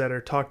guys that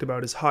are talked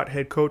about as hot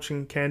head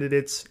coaching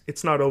candidates.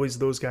 It's not always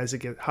those guys that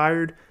get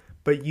hired,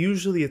 but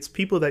usually it's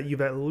people that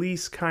you've at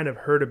least kind of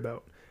heard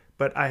about.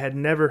 But I had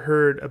never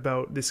heard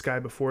about this guy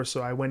before,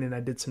 so I went and I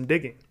did some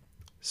digging.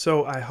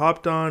 So I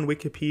hopped on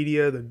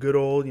Wikipedia, the good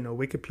old,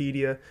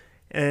 Wikipedia,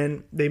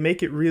 and they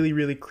make it really,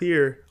 really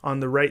clear on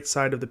the right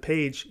side of the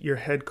page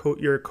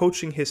your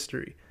coaching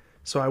history.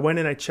 So I went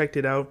and I checked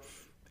it out,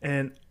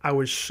 and I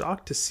was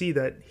shocked to see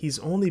that he's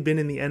only been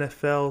in the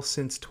NFL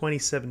since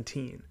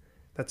 2017.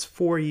 That's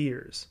 4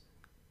 years.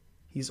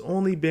 He's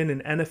only been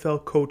an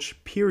NFL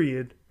coach,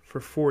 period, for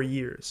 4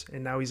 years,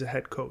 and now he's a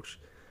head coach.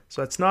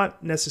 So it's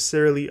not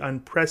necessarily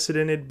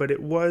unprecedented, but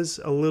it was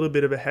a little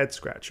bit of a head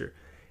scratcher.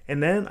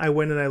 And then I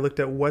went and I looked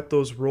at what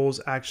those roles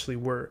actually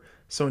were.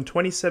 So in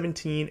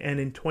 2017 and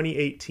in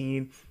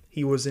 2018,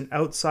 he was an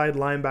outside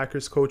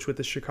linebackers coach with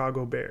the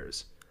Chicago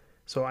Bears.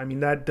 So,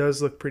 that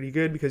does look pretty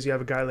good because you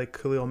have a guy like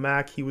Khalil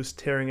Mack. He was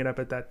tearing it up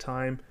at that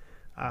time.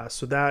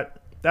 So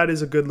that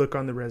is a good look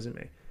on the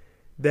resume.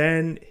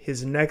 Then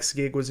his next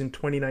gig was in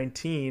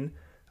 2019.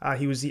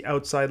 He was the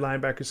outside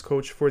linebackers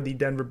coach for the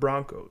Denver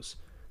Broncos.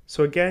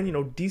 So again,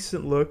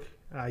 decent look.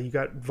 You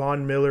got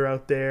Von Miller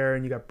out there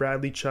and you got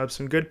Bradley Chubb,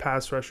 some good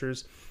pass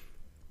rushers.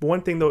 But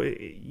one thing, though,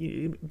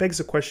 it begs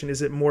the question,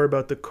 is it more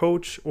about the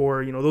coach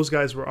or, those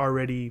guys were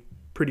already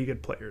pretty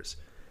good players?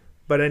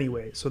 But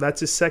anyway, so that's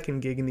his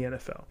second gig in the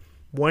NFL.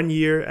 1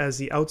 year as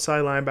the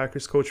outside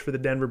linebackers coach for the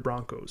Denver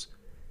Broncos.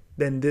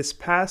 Then this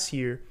past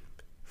year,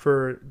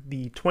 for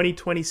the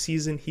 2020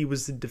 season, he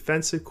was the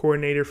defensive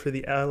coordinator for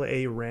the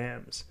LA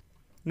Rams.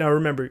 Now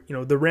remember,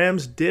 the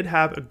Rams did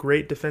have a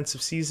great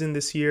defensive season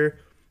this year,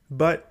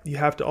 but you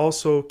have to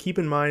also keep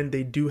in mind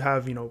they do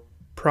have,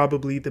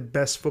 probably the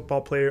best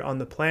football player on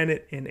the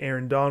planet in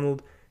Aaron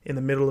Donald in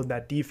the middle of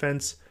that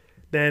defense.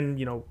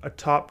 Then, a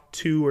top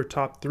 2 or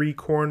top 3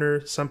 corner.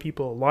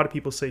 A lot of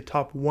people say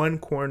top 1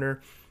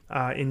 corner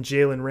in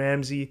Jalen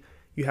Ramsey.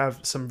 You have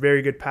some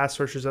very good pass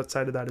rushers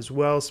outside of that as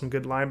well, some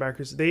good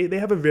linebackers. They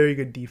have a very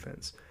good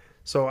defense.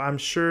 So I'm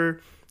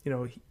sure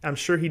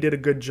he did a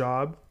good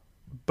job,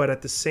 but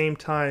at the same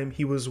time,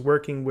 he was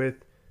working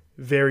with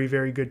very,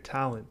 very good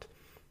talent.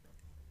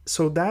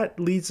 So that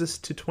leads us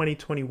to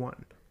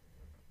 2021.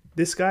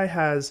 This guy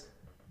has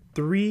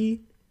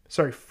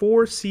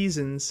 4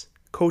 seasons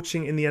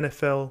coaching in the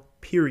NFL,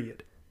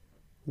 period.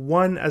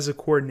 1 as a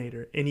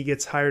coordinator, and he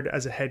gets hired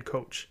as a head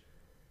coach.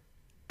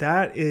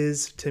 That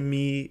is, to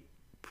me,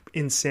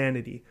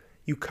 insanity.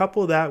 You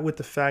couple that with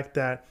the fact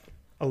that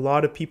a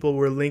lot of people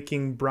were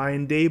linking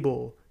Brian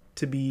Daboll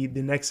to be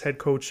the next head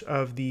coach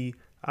of the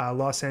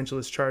Los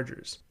Angeles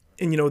Chargers.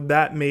 And,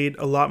 that made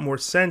a lot more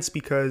sense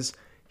because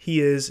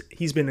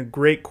he's been a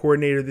great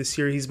coordinator this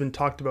year. He's been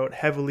talked about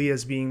heavily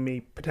as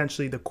being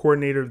potentially the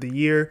coordinator of the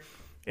year.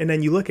 And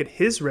then you look at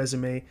his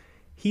resume.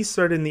 He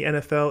started in the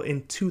NFL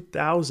in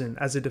 2000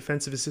 as a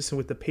defensive assistant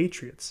with the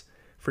Patriots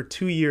for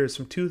 2 years,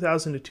 from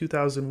 2000 to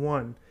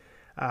 2001.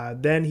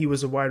 Then he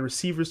was a wide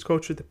receivers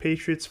coach with the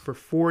Patriots for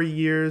 4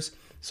 years.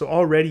 So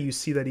already you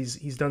see that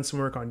he's done some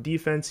work on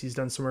defense. He's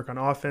done some work on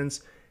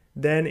offense.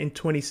 Then in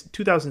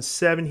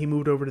 2007, he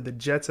moved over to the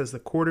Jets as the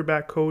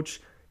quarterback coach.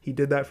 He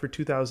did that for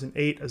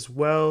 2008 as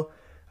well.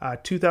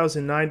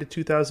 2009 to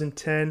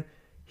 2010,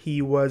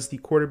 he was the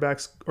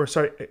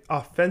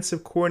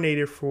offensive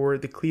coordinator for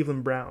the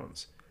Cleveland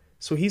Browns.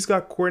 So he's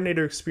got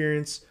coordinator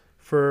experience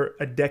for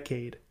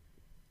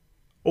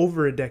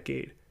over a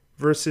decade,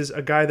 versus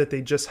a guy that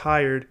they just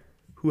hired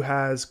who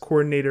has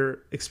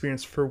coordinator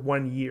experience for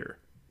 1 year.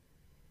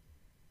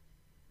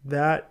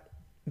 That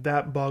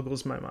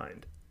boggles my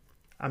mind.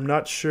 I'm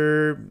not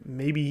sure,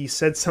 maybe he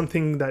said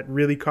something that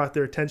really caught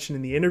their attention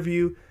in the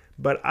interview,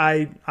 but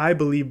I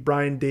believe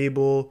Brian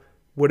Daboll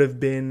would have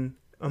been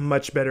a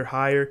much better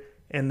hire,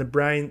 and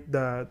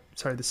the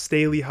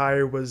Staley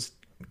hire was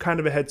kind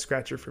of a head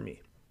scratcher for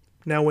me.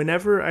 Now,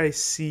 whenever I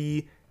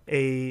see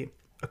a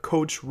a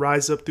coach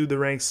rise up through the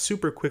ranks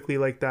super quickly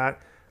like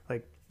that.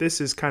 Like,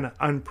 this is kind of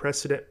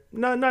unprecedented.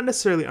 Not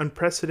necessarily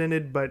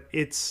unprecedented, but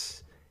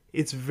it's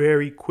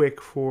very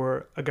quick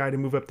for a guy to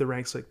move up the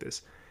ranks like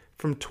this.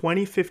 From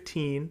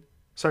 2016,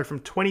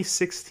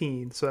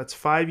 so that's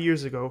 5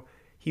 years ago,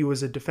 he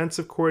was a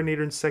defensive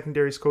coordinator and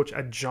secondaries coach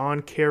at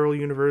John Carroll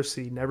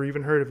University, never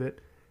even heard of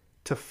it,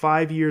 to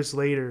 5 years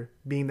later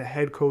being the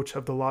head coach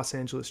of the Los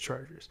Angeles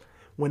Chargers.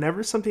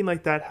 Whenever something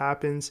like that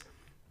happens,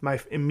 my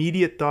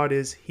immediate thought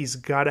is he's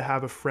got to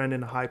have a friend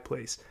in a high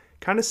place.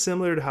 Kind of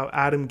similar to how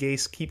Adam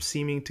Gase keeps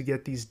seeming to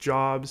get these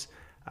jobs,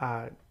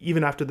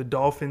 even after the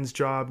Dolphins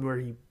job where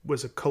he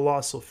was a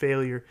colossal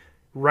failure.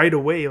 Right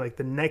away, like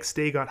the next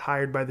day, got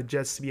hired by the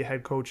Jets to be a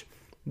head coach.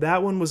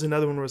 That one was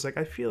another one where I was like,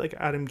 I feel like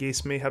Adam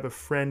Gase may have a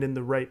friend in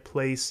the right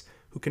place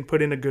who can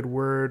put in a good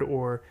word,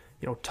 or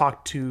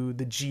talk to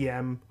the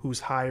GM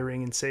who's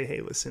hiring and say, hey,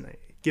 listen,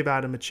 give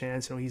Adam a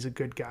chance. He's a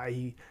good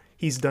guy.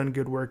 He's done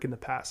good work in the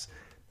past.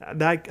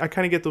 That I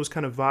kind of get those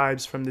kind of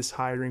vibes from this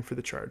hiring for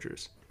the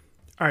Chargers.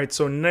 All right,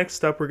 so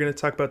next up, we're going to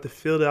talk about the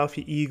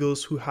Philadelphia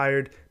Eagles, who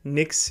hired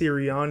Nick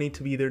Sirianni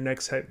to be their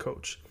next head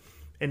coach.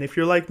 And if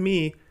you're like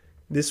me,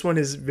 this one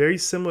is very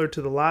similar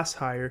to the last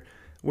hire,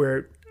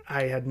 where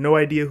I had no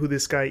idea who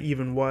this guy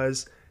even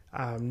was.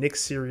 Nick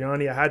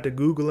Sirianni, I had to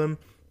Google him.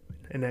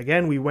 And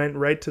again, we went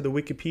right to the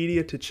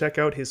Wikipedia to check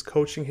out his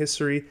coaching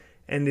history,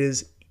 and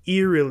is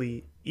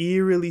eerily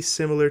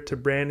similar to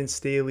Brandon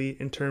Staley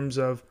in terms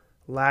of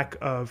lack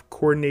of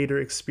coordinator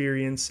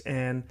experience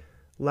and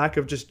lack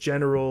of just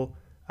general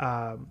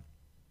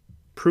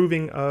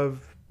proving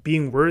of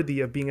being worthy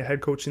of being a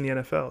head coach in the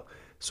NFL.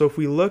 So if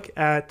we look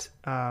at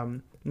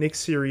Nick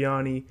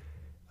Sirianni,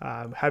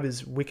 have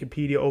his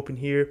Wikipedia open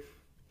here,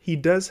 he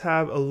does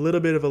have a little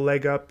bit of a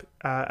leg up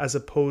as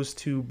opposed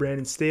to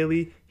Brandon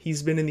Staley.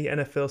 He's been in the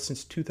NFL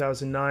since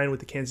 2009 with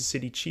the Kansas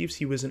City Chiefs.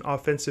 He was an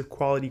offensive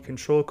quality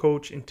control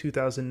coach in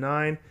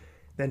 2009.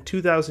 Then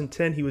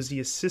 2010, he was the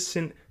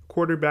assistant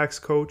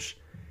quarterbacks coach.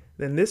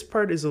 Then this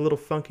part is a little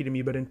funky to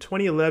me, but in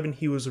 2011,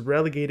 he was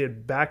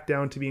relegated back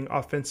down to being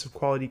offensive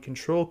quality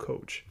control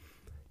coach.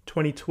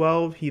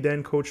 2012, he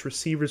then coached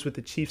receivers with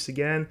the Chiefs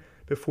again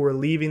before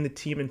leaving the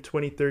team in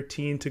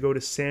 2013 to go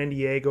to San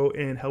Diego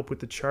and help with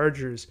the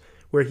Chargers,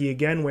 where he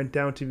again went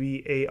down to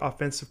be a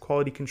offensive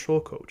quality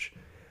control coach.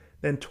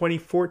 Then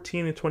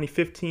 2014 and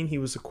 2015, he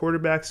was a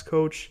quarterbacks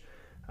coach.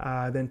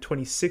 Then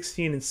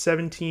 2016 and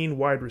 17,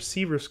 wide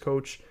receivers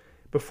coach,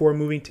 before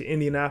moving to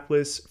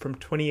Indianapolis from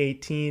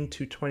 2018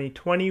 to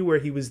 2020, where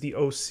he was the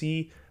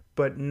OC,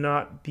 but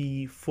not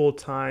the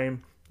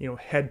full-time,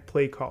 head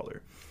play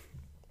caller.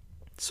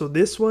 So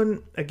this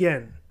one,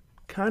 again,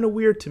 kind of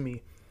weird to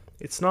me.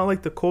 It's not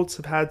like the Colts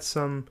have had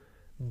some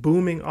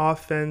booming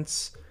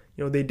offense.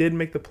 They did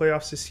make the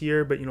playoffs this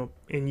year, but,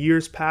 in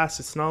years past,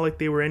 it's not like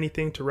they were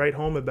anything to write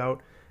home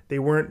about. They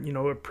weren't,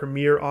 a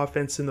premier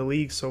offense in the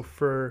league. So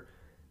for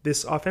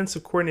this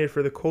offensive coordinator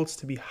for the Colts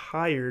to be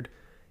hired,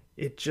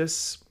 it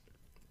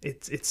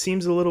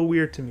seems a little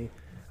weird to me.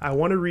 I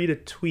want to read a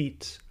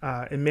tweet.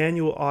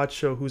 Emmanuel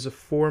Ocho, who's a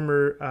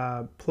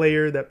former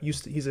player that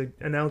he's an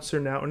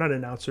announcer now, or not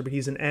announcer, but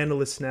he's an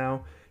analyst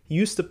now. He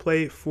used to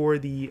play for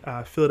the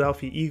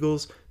Philadelphia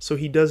Eagles, so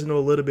he does know a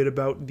little bit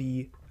about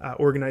the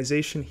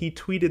organization. He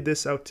tweeted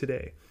this out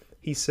today.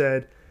 He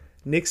said,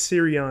 Nick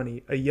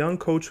Sirianni, a young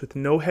coach with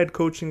no head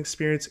coaching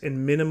experience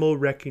and minimal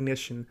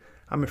recognition.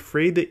 I'm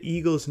afraid the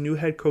Eagles' new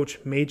head coach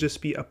may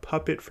just be a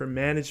puppet for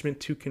management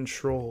to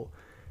control.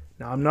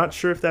 Now, I'm not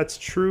sure if that's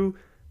true,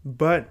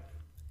 but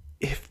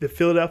if the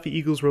Philadelphia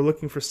Eagles were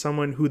looking for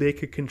someone who they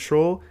could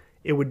control,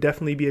 it would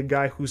definitely be a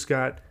guy who's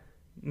got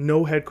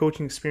no head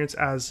coaching experience,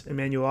 as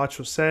Emmanuel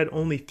Ocho said,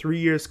 only 3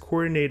 years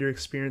coordinator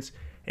experience,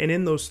 and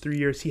in those 3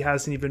 years, he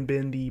hasn't even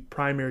been the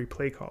primary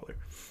play caller.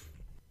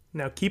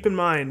 Now, keep in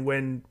mind,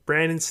 when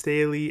Brandon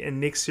Staley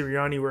and Nick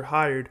Sirianni were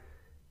hired,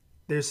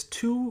 there's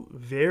two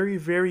very,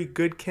 very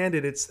good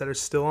candidates that are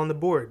still on the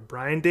board.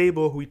 Brian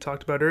Daboll, who we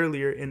talked about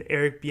earlier, and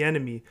Eric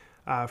Bieniemy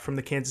from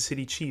the Kansas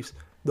City Chiefs.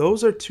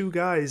 Those are two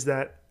guys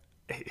that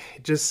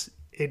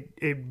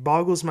it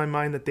boggles my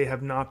mind that they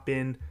have not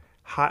been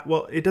high.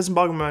 Well, it doesn't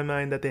boggle my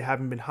mind that they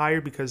haven't been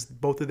hired, because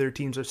both of their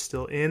teams are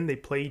still in. They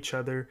play each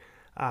other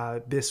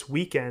this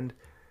weekend.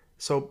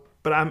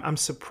 But I'm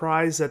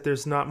surprised that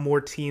there's not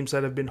more teams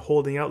that have been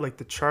holding out, like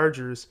the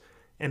Chargers,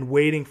 and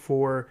waiting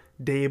for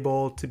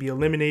Daboll to be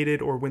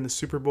eliminated or win the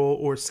Super Bowl,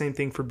 or same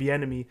thing for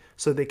Bieniemy,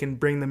 so they can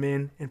bring them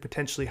in and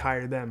potentially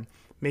hire them.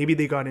 Maybe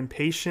they got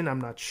impatient. I'm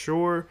not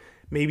sure.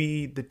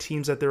 Maybe the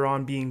teams that they're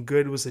on being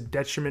good was a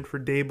detriment for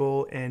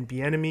Daboll and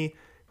Bieniemy.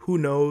 Who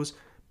knows?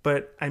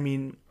 But, I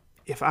mean,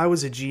 if I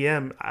was a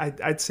GM,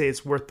 I'd say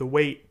it's worth the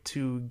wait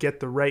to get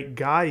the right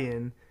guy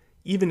in,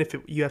 even if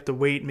you have to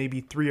wait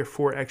maybe 3 or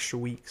 4 extra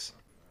weeks.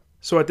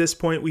 So at this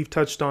point, we've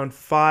touched on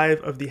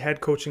 5 of the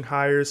head coaching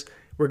hires.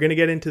 We're going to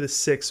get into the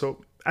 6th.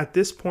 So at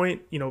this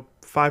point,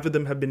 5 of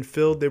them have been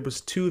filled. There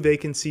was 2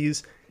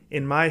 vacancies.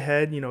 In my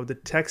head, the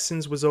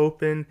Texans was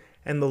open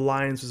and the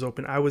Lions was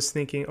open. I was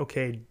thinking,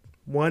 okay,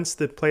 once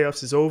the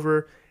playoffs is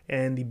over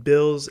and the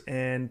Bills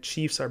and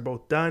Chiefs are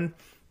both done,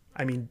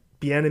 I mean,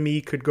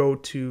 Bieniemy could go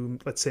to,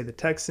 let's say, the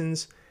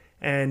Texans,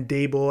 and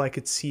Dable, I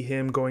could see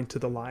him going to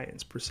the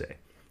Lions, per se.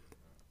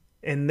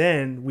 And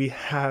then we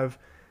have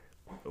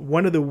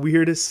one of the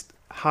weirdest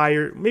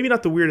hire, maybe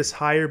not the weirdest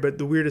hire, but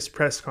the weirdest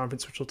press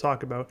conference, which we'll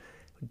talk about.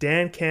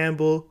 Dan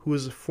Campbell, who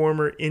was a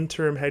former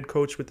interim head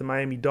coach with the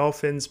Miami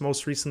Dolphins,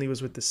 most recently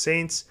was with the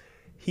Saints.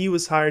 He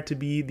was hired to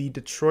be the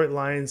Detroit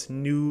Lions'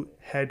 new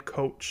head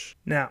coach.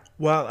 Now,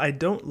 while I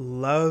don't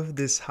love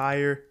this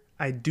hire,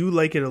 I do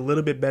like it a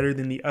little bit better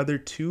than the other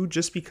two,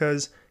 just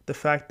because the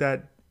fact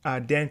that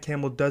Dan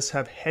Campbell does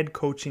have head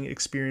coaching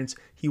experience.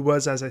 He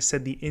was, as I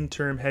said, the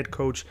interim head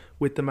coach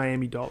with the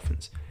Miami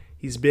Dolphins.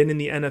 He's been in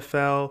the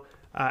NFL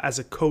as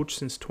a coach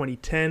since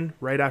 2010,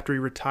 right after he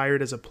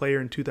retired as a player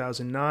in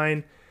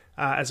 2009.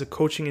 As a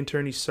coaching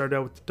intern, he started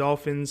out with the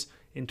Dolphins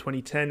in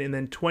 2010, and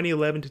then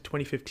 2011 to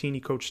 2015, he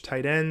coached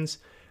tight ends.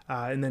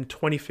 And then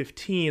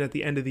 2015, at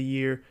the end of the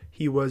year,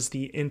 he was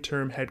the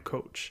interim head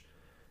coach.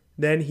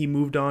 Then he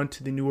moved on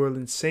to the New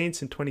Orleans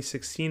Saints in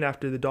 2016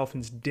 after the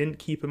Dolphins didn't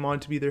keep him on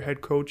to be their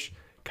head coach.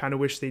 Kind of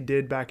wish they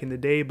did back in the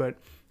day, but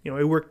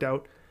it worked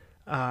out.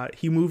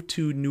 He moved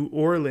to New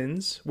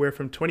Orleans, where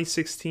from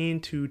 2016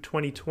 to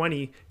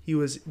 2020, he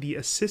was the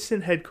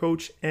assistant head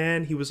coach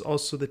and he was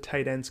also the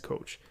tight ends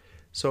coach.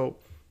 So,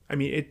 I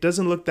mean, it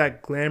doesn't look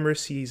that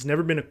glamorous. He's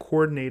never been a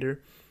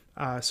coordinator.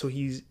 So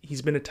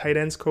he's been a tight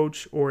ends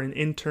coach or an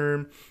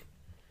intern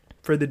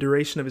for the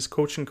duration of his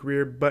coaching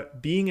career.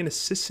 But being an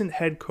assistant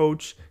head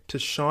coach to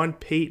Sean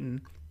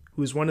Payton,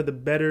 who is one of the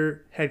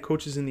better head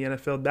coaches in the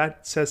NFL,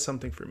 that says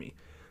something for me.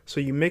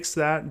 So you mix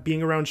that,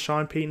 being around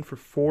Sean Payton for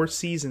 4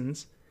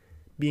 seasons,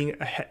 being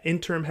an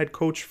interim head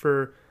coach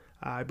for,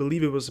 I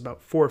believe it was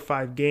about 4 or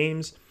 5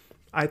 games.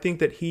 I think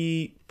that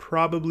he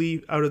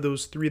probably, out of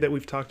those 3 that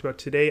we've talked about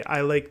today,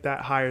 I like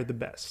that hire the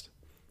best.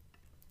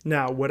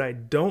 Now, what I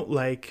don't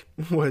like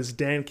was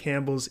Dan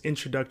Campbell's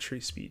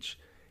introductory speech.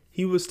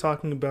 He was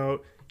talking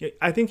about,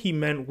 I think he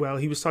meant well.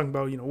 He was talking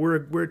about,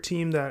 we're a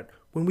team that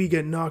when we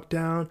get knocked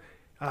down,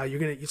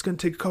 it's gonna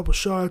take a couple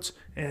shots,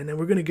 and then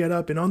we're gonna get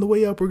up, and on the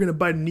way up, we're gonna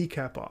bite a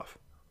kneecap off.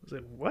 I was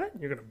like, what?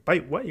 You're gonna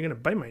bite what? You're gonna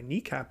bite my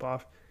kneecap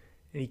off?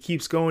 And he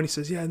keeps going. He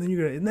says, yeah, and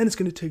then it's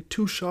gonna take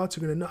 2 shots.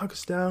 You're gonna knock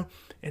us down,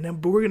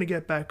 but we're gonna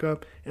get back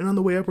up, and on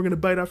the way up, we're gonna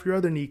bite off your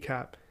other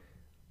kneecap.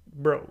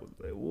 Bro,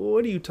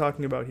 what are you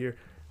talking about here?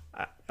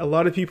 A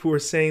lot of people were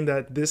saying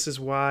that this is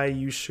why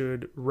you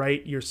should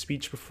write your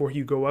speech before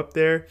you go up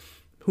there.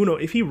 Who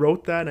knows? If he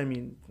wrote that, I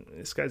mean,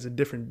 this guy's a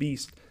different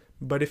beast.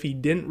 But if he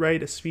didn't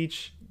write a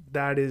speech,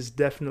 that is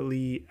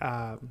definitely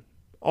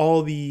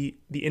all the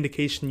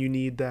indication you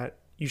need that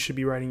you should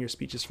be writing your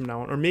speeches from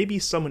now on. Or maybe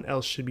someone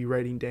else should be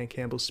writing Dan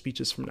Campbell's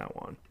speeches from now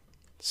on.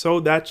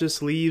 So that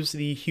just leaves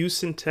the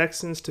Houston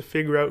Texans to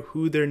figure out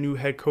who their new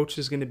head coach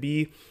is going to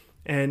be.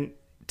 And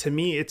to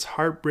me, it's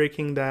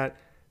heartbreaking that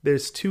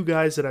there's 2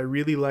 guys that I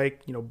really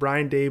like,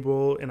 Brian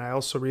Dable, and I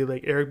also really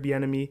like Eric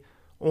Bieniemy.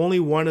 Only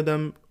one of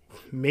them,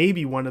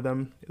 maybe one of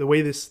them, the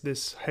way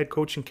this head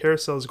coaching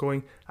carousel is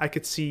going, I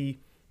could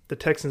see the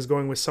Texans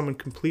going with someone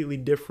completely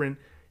different,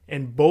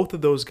 and both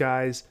of those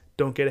guys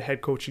don't get a head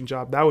coaching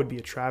job. That would be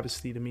a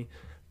travesty to me.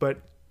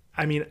 But,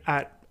 I mean,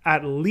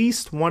 at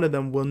least one of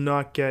them will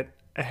not get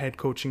a head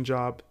coaching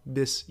job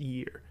this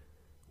year.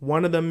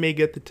 One of them may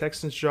get the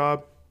Texans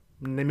job.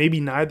 Maybe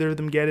neither of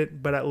them get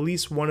it, but at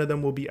least one of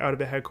them will be out of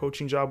a head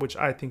coaching job, which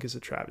I think is a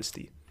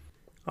travesty.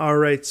 All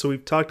right, so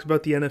we've talked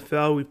about the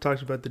NFL, we've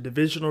talked about the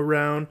divisional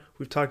round,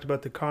 we've talked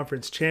about the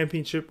conference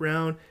championship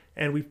round,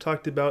 and we've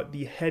talked about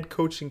the head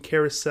coaching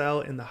carousel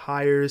and the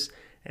hires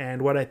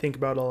and what I think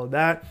about all of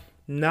that.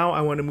 Now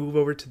I want to move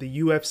over to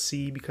the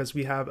UFC because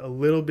we have a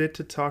little bit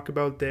to talk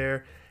about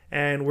there,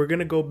 and we're going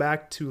to go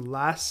back to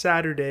last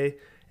Saturday,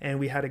 and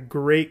we had a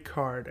great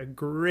card.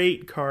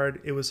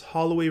 It was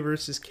Holloway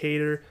versus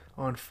Kattar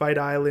on Fight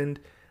Island,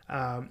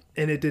 and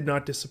it did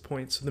not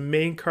disappoint. So the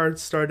main card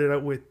started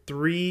out with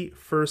 3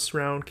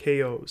 first-round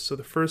KOs. So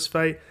the first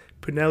fight,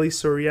 Punahele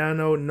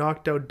Soriano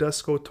knocked out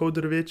Dusko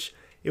Todorovic.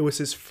 It was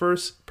his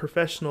first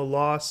professional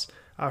loss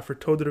for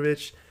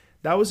Todorovic.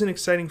 That was an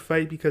exciting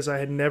fight because I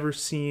had never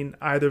seen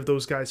either of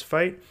those guys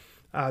fight.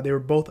 They were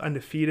both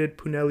undefeated.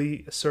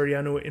 Punahele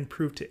Soriano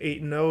improved to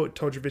 8-0.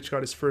 Todorovic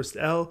got his first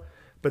L.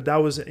 But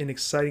that was an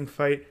exciting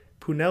fight.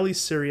 Punahele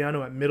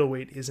Soriano at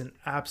middleweight is an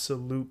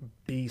absolute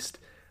beast.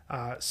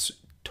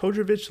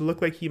 Todorovic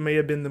looked like he may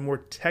have been the more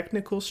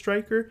technical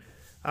striker.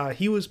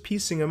 He was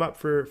piecing him up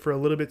for a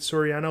little bit.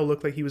 Soriano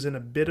looked like he was in a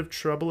bit of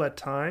trouble at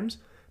times,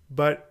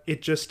 but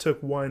it just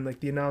took one. Like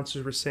the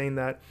announcers were saying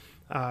that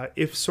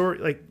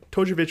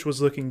Todorovic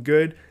was looking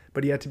good,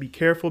 but he had to be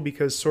careful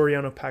because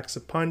Soriano packs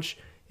a punch.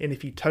 And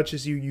if he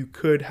touches you, you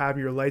could have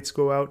your lights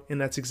go out.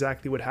 And that's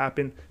exactly what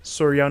happened.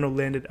 Soriano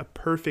landed a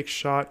perfect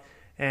shot.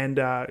 And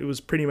it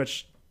was pretty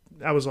much,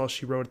 that was all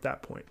she wrote at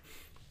that point.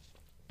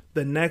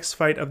 The next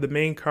fight of the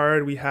main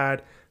card, we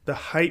had the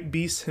hype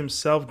beast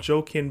himself,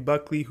 Joaquin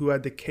Buckley, who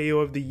had the KO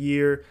of the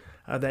year.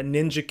 That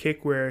ninja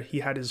kick where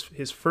he had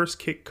his first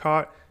kick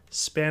caught,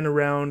 span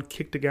around,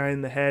 kicked a guy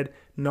in the head,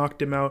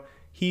 knocked him out.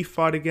 He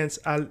fought against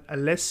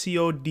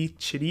Alessio Di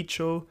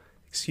Chirico.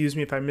 Excuse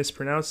me if I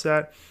mispronounce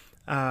that.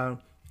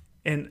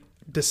 And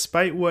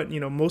despite what,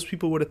 most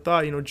people would have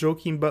thought,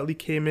 Joaquin Buckley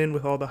came in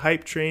with all the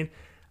hype train.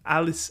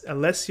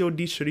 Alessio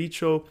Di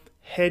Chirico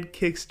head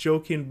kicks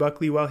Joaquin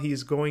Buckley while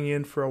he's going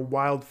in for a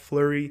wild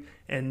flurry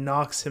and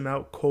knocks him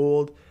out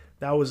cold.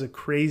 That was a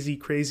crazy,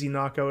 crazy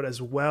knockout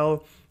as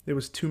well. There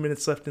was 2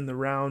 minutes left in the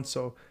round.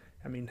 So,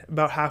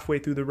 about halfway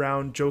through the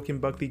round, Joaquin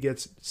Buckley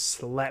gets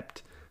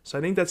slept. So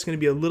I think that's going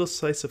to be a little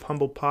slice of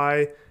humble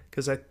pie,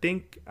 because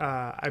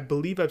I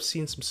believe I've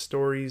seen some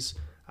stories.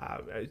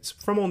 It's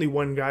from only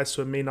one guy,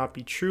 so it may not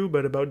be true,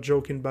 but about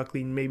Joaquin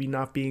Buckley maybe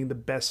not being the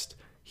best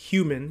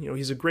human.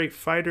 He's a great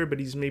fighter, but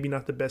he's maybe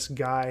not the best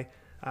guy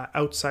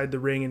outside the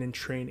ring and in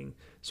training.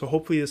 So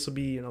hopefully this will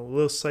be a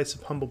little slice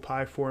of humble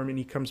pie for him and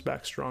he comes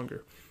back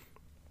stronger.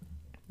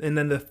 And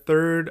then the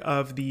third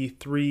of the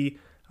three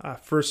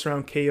first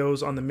round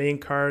KOs on the main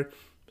card,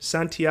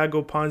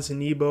 Santiago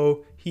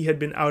Ponzinibbio. He had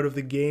been out of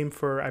the game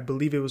for, I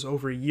believe it was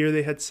over a year,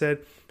 they had said.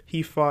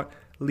 He fought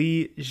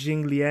Li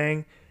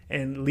Jingliang,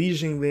 and Li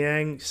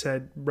Jingliang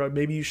said, bro,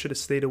 maybe you should have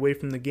stayed away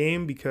from the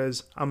game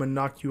because I'm going to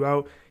knock you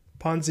out.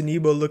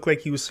 Ponzinibbio looked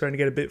like he was starting to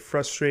get a bit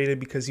frustrated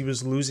because he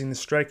was losing the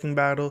striking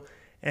battle,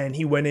 and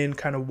he went in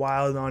kind of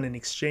wild on an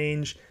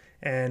exchange,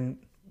 and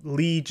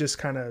Lee just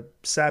kind of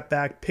sat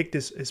back, picked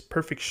his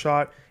perfect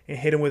shot, and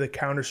hit him with a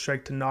counter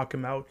strike to knock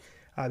him out.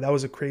 That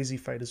was a crazy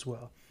fight as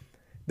well.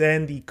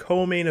 Then the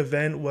co-main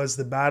event was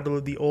the Battle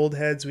of the Old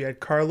Heads. We had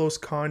Carlos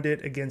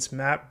Condit against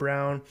Matt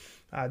Brown.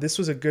 This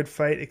was a good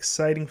fight,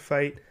 exciting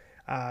fight.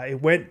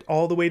 It went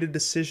all the way to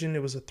decision.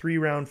 It was a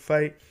 3-round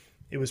fight.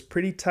 It was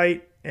pretty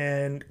tight,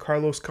 and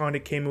Carlos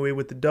Condit came away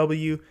with the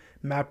W.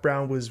 Matt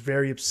Brown was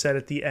very upset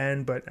at the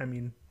end, but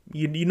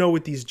you know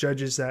with these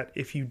judges that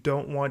if you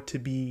don't want to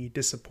be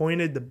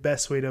disappointed, the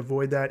best way to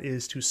avoid that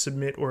is to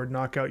submit or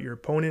knock out your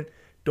opponent.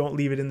 Don't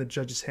leave it in the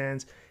judges'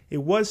 hands. It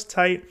was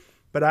tight,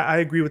 but I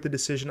agree with the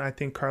decision. I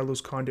think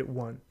Carlos Condit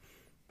won.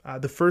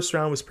 The first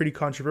round was pretty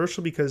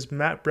controversial because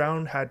Matt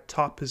Brown had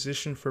top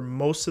position for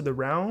most of the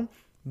round,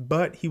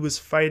 but he was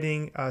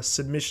fighting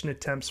submission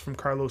attempts from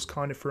Carlos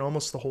Condit for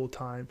almost the whole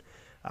time.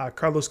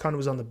 Carlos Condit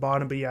was on the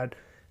bottom, but he had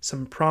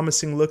some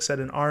promising looks at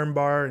an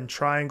armbar and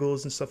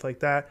triangles and stuff like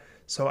that.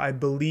 So I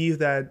believe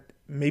that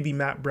maybe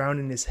Matt Brown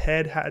in his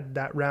head had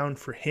that round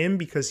for him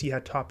because he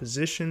had top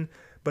position,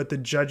 but the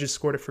judges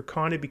scored it for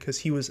Condit because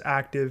he was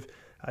active,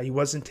 he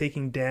wasn't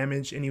taking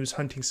damage, and he was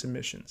hunting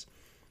submissions.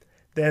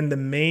 Then the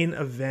main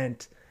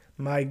event,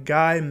 my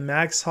guy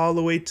Max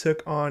Holloway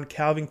took on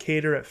Calvin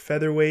Kattar at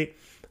featherweight.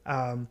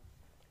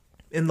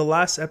 In the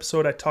last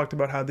episode, I talked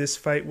about how this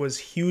fight was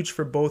huge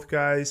for both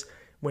guys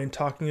when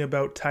talking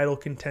about title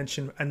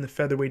contention in the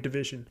featherweight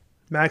division.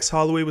 Max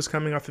Holloway was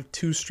coming off of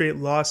 2 straight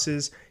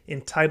losses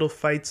in title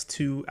fights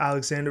to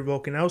Alexander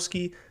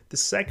Volkanovski. The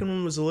second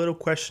one was a little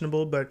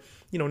questionable, but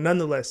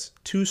nonetheless,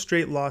 2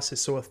 straight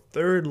losses. So a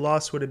third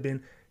loss would have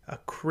been a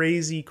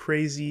crazy,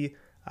 crazy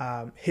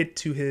hit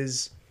to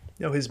his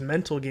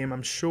mental game,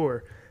 I'm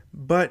sure.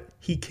 But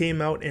he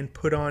came out and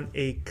put on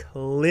a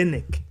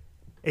clinic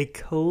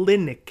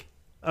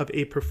of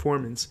a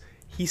performance.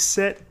 He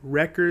set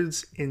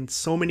records in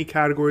so many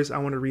categories. I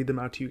want to read them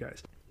out to you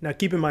guys. Now,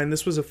 keep in mind,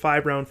 this was a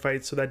 5-round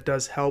fight, so that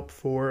does help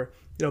for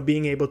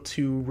being able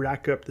to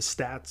rack up the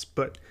stats.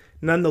 But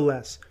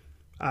nonetheless,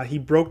 he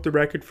broke the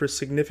record for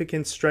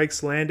significant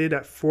strikes landed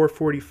at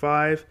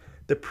 445.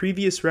 The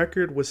previous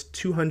record was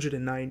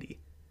 290.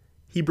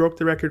 He broke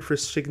the record for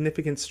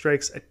significant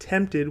strikes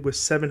attempted with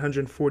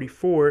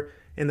 744,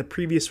 and the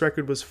previous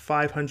record was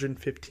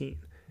 515.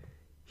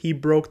 He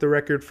broke the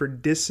record for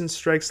distance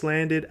strikes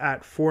landed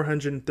at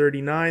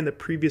 439. The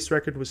previous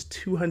record was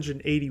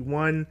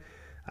 281.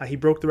 He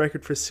broke the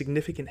record for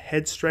significant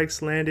head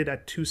strikes landed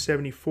at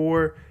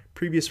 274.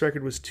 Previous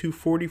record was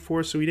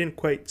 244, so he didn't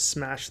quite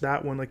smash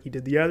that one like he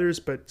did the others,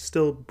 but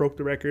still broke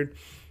the record.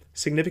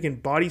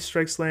 Significant body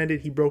strikes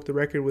landed, he broke the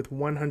record with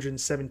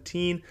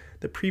 117.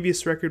 The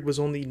previous record was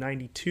only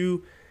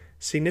 92.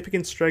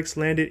 Significant strikes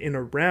landed in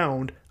a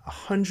round,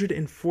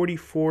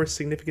 144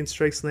 significant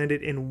strikes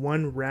landed in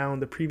one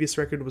round. The previous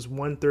record was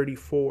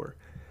 134.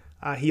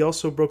 He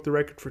also broke the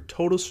record for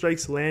total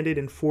strikes landed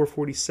in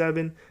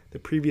 447. The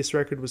previous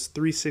record was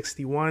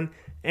 361.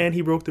 And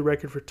he broke the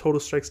record for total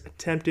strikes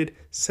attempted,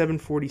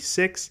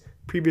 746.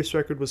 Previous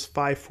record was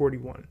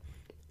 541.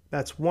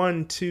 That's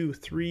 1, 2,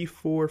 3,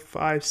 4,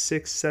 5,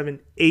 6, 7,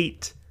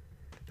 8.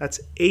 That's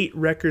 8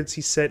 records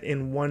he set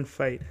in one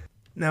fight.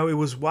 Now, it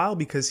was wild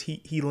because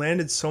he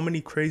landed so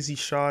many crazy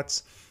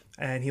shots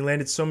and he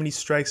landed so many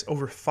strikes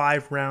over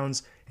 5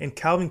 rounds, and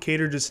Calvin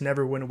Kattar just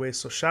never went away.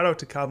 So shout out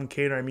to Calvin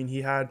Kattar.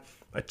 He had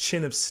a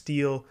chin of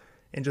steel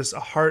and just a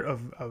heart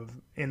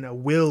and a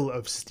will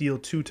of steel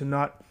too, to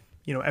not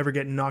ever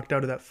get knocked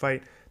out of that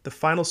fight. The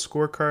final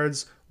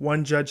scorecards,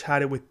 one judge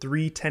had it with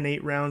 3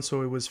 10-8 rounds,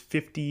 so it was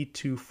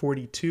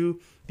 50-42.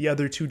 The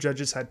other 2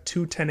 judges had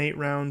 2 10-8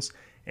 rounds,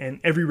 and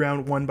every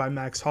round won by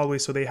Max Holloway,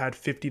 so they had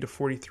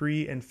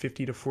 50-43 and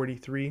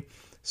 50-43.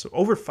 So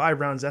over 5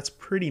 rounds, that's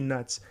pretty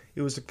nuts.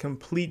 It was a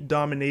complete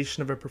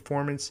domination of a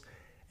performance.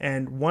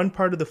 And one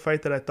part of the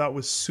fight that I thought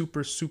was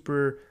super,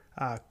 super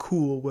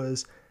cool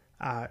was,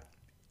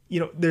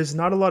 there's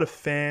not a lot of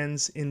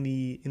fans in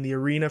the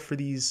arena for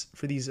these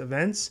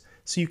events,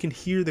 so you can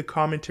hear the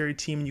commentary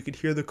team and you could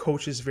hear the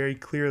coaches very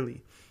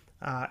clearly.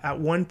 At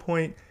one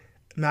point,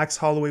 Max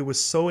Holloway was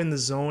so in the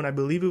zone, I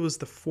believe it was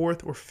the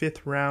 4th or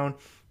 5th round,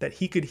 that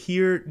he could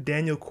hear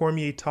Daniel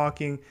Cormier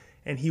talking,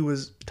 and he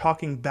was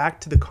talking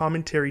back to the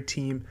commentary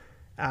team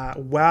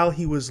while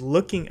he was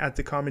looking at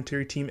the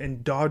commentary team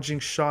and dodging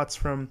shots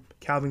from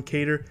Calvin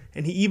Kattar.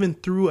 And he even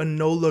threw a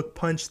no-look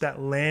punch that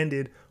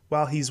landed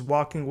while he's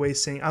walking away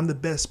saying, "I'm the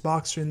best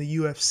boxer in the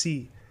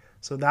UFC."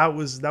 So that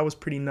was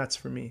pretty nuts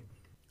for me.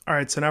 All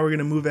right, so now we're going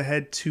to move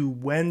ahead to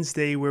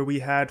Wednesday, where we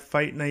had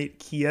Fight Night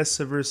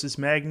Chiesa versus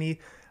Magny.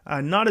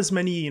 Not as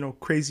many,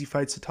 crazy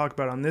fights to talk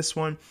about on this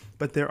one,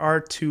 but there are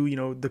two,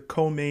 the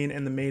co-main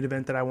and the main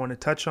event that I want to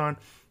touch on.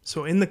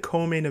 So in the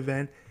co-main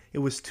event, it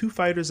was two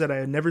fighters that I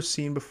had never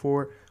seen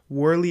before.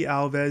 Warlley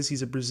Alves,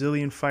 he's a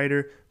Brazilian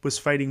fighter, was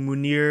fighting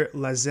Mounir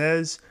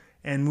Lazzez,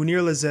 and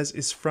Mounir Lazzez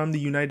is from the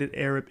United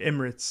Arab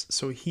Emirates,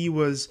 so he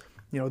was,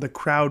 the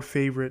crowd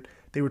favorite.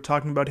 They were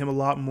talking about him a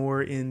lot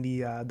more in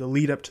the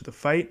lead up to the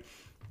fight,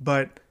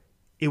 but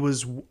it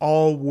was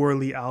all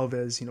Warlley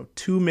Alves.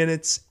 2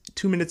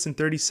 minutes and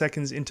 30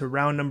 seconds into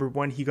round number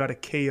 1, he got a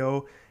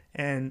KO.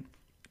 And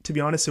to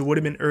be honest, it would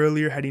have been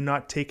earlier had he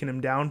not taken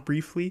him down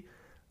briefly.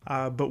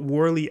 But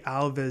Warlley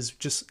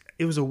Alves,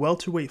 it was a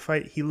welterweight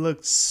fight. He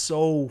looked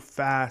so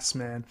fast,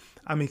 man.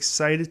 I'm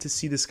excited to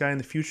see this guy in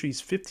the future.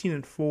 He's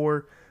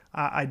 15-4.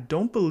 I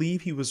don't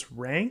believe he was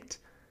ranked,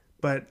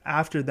 but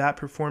after that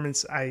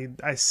performance,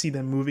 I see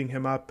them moving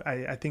him up.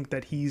 I think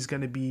that he's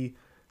going to be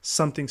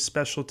something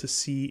special to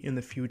see in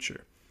the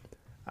future.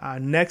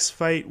 Next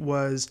fight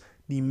was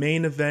the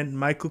main event,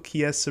 Michael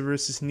Chiesa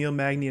versus Neil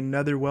Magny,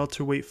 another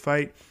welterweight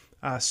fight.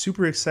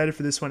 Super excited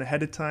for this one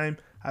ahead of time.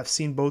 I've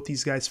seen both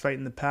these guys fight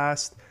in the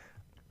past.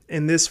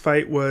 And this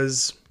fight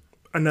was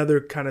another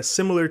kind of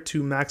similar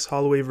to Max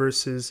Holloway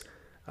versus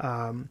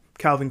Calvin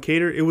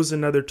Kattar. It was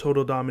another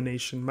total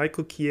domination.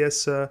 Michael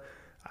Chiesa,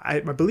 I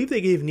believe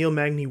they gave Neil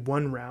Magny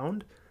 1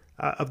 round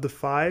of the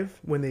 5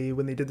 when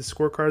they did the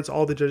scorecards.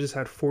 All the judges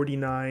had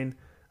 49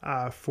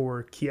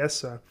 for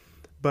Chiesa,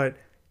 but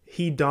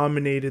he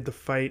dominated the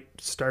fight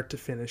start to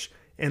finish.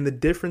 And the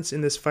difference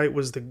in this fight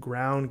was the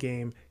ground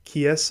game.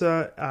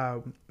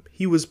 Chiesa,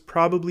 he was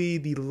probably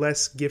the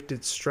less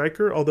gifted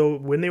striker, although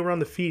when they were on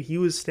the feet, he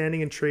was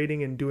standing and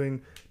trading and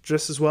doing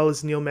just as well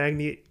as Neil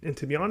Magny. And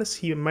to be honest,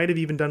 he might have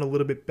even done a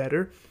little bit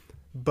better.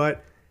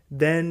 But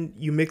then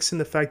you mix in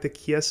the fact that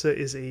Chiesa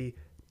is a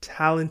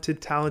talented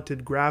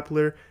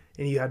grappler,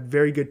 and he had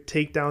very good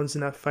takedowns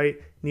in that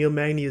fight. Neil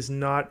Magny is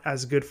not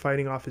as good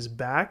fighting off his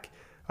back.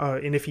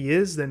 And if he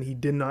is, then he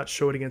did not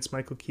show it against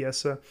Michael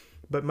Chiesa.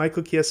 But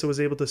Michael Chiesa was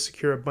able to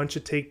secure a bunch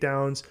of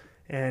takedowns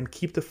and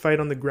keep the fight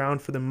on the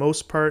ground for the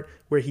most part,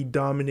 where he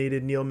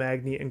dominated Neil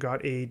Magny and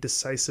got a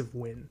decisive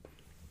win.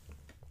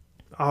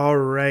 All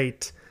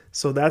right,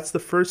 so that's the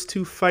first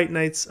 2 fight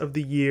nights of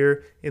the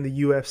year in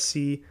the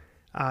UFC.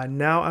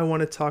 Now I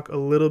want to talk a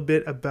little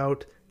bit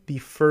about the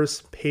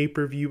first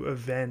pay-per-view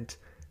event,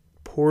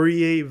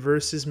 Poirier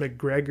versus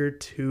McGregor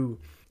 2.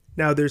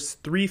 Now, there's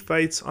 3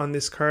 fights on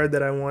this card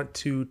that I want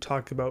to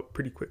talk about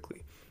pretty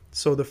quickly.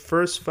 So the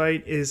first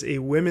fight is a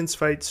women's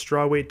fight,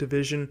 strawweight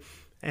division,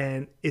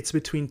 and it's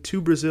between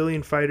 2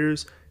 Brazilian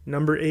fighters,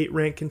 number 8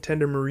 ranked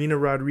contender Marina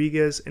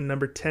Rodriguez and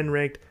number 10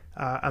 ranked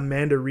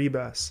Amanda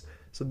Ribas.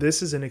 So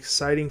this is an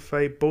exciting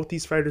fight. Both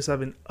these fighters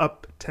have an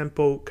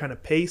up-tempo kind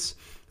of pace.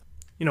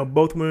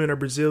 Both women are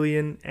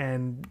Brazilian,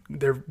 and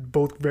they're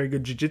both very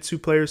good jiu-jitsu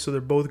players, so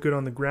they're both good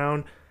on the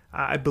ground.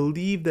 I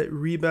believe that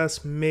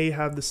Ribas may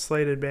have the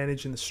slight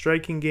advantage in the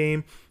striking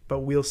game, but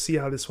we'll see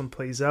how this one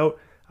plays out.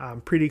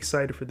 I'm pretty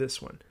excited for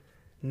this one.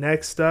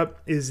 Next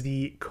up is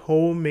the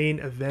co-main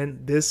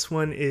event. This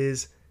one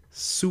is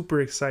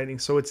super exciting.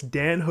 So it's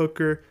Dan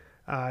Hooker.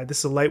 This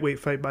is a lightweight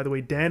fight, by the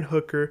way. Dan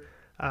Hooker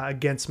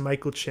against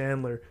Michael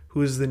Chandler,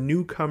 who is the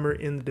newcomer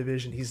in the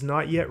division. He's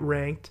not yet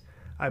ranked.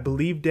 I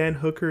believe Dan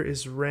Hooker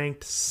is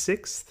ranked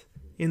 6th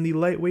in the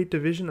lightweight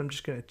division. I'm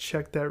just going to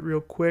check that real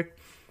quick.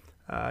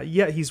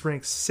 He's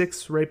ranked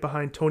 6th, right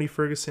behind Tony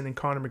Ferguson and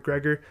Conor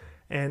McGregor.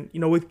 And,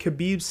 with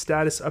Khabib's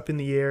status up in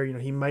the air,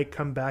 he might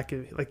come back,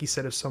 like he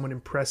said, if someone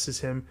impresses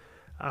him.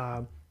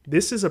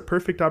 This is a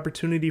perfect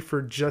opportunity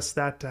for just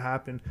that to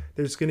happen.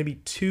 There's going to be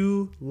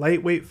 2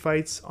 lightweight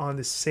fights on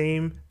the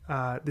same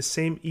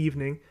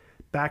evening.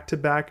 Back to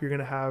back, you're going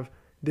to have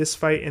this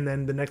fight and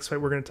then the next fight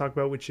we're going to talk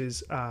about, which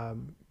is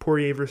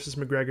Poirier versus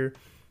McGregor.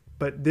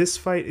 But this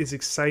fight is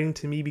exciting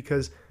to me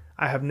because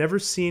I have never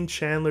seen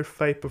Chandler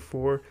fight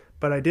before,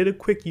 but I did a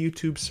quick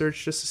YouTube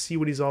search just to see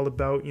what he's all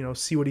about,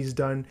 see what he's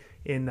done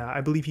in,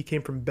 I believe he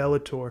came from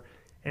Bellator,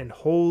 and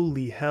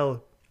holy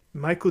hell,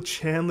 Michael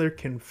Chandler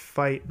can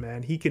fight,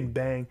 man. He can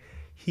bang.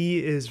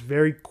 He is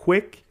very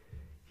quick.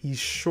 He's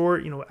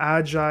short,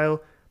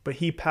 agile, but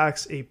he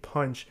packs a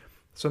punch.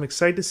 So I'm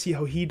excited to see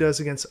how he does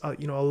against, a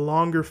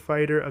longer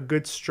fighter, a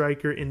good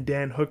striker in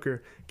Dan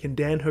Hooker. Can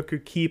Dan Hooker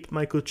keep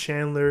Michael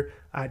Chandler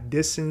at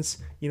distance,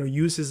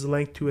 use his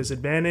length to his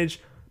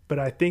advantage? But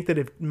I think that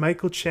if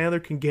Michael Chandler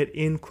can get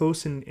in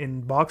close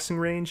in boxing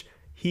range,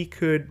 he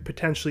could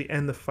potentially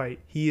end the fight.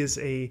 He is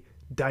a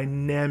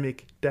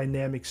dynamic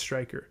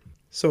striker.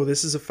 So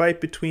this is a fight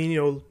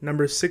between,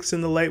 number 6 in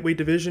the lightweight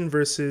division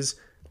versus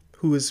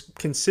who is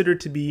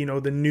considered to be,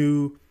 the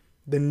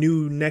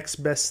new next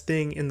best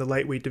thing in the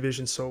lightweight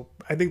division. So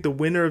I think the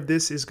winner of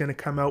this is going to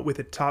come out with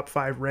a top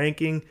 5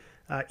 ranking,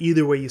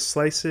 either way you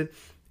slice it.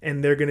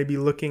 And they're going to be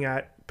looking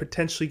at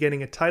potentially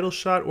getting a title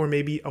shot or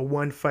maybe a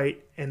one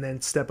fight and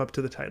then step up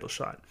to the title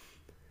shot.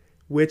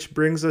 Which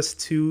brings us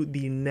to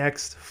the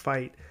next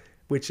fight,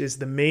 which is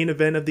the main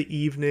event of the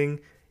evening.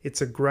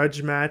 It's a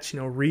grudge match,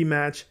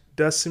 rematch,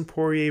 Dustin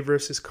Poirier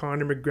versus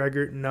Conor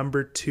McGregor,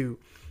 number 2.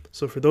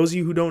 So for those of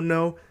you who don't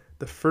know,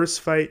 the first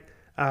fight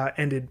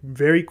ended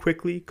very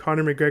quickly.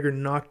 Conor McGregor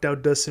knocked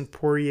out Dustin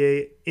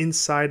Poirier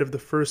inside of the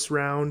first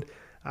round.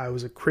 It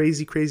was a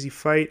crazy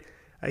fight.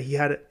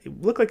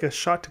 It looked like a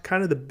shot to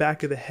kind of the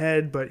back of the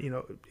head, but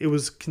it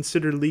was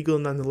considered legal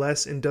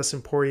nonetheless, and Dustin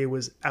Poirier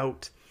was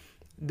out.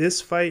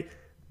 This fight,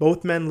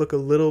 both men look a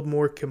little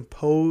more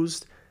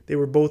composed. They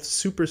were both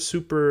super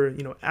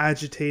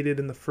agitated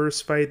in the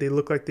first fight. They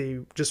looked like they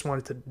just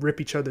wanted to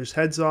rip each other's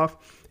heads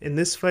off. In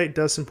this fight,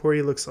 Dustin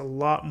Poirier looks a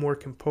lot more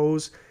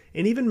composed,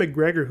 and even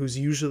McGregor, who's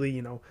usually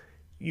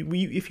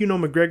if you know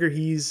McGregor,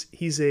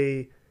 he's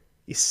a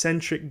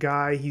eccentric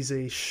guy. He's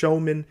a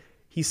showman.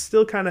 He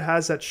still kind of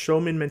has that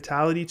showman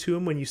mentality to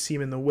him when you see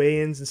him in the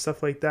weigh-ins and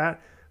stuff like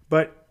that.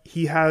 But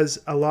he has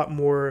a lot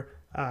more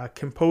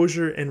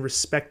composure and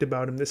respect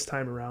about him this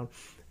time around.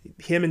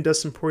 Him and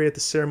Dustin Poirier at the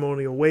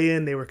ceremonial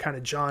weigh-in, they were kind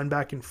of jawing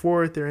back and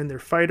forth. They're in their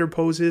fighter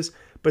poses.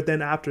 But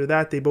then after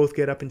that, they both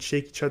get up and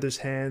shake each other's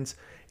hands.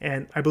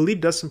 And I believe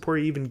Dustin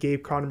Poirier even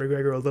gave Conor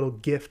McGregor a little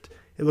gift.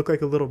 It looked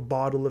like a little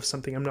bottle of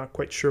something. I'm not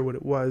quite sure what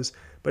it was.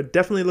 But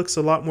definitely looks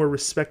a lot more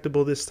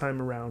respectable this time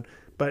around.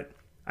 But,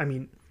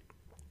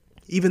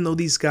 even though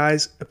these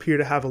guys appear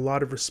to have a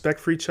lot of respect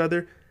for each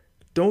other,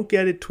 don't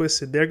get it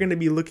twisted. They're going to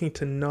be looking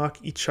to knock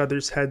each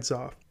other's heads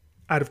off.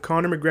 Out of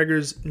Conor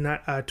McGregor's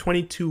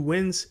 22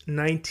 wins,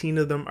 19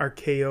 of them are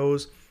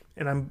KOs,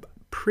 and I'm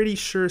pretty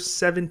sure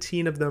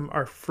 17 of them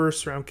are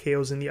first-round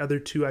KOs, and the other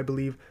 2, I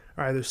believe,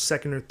 are either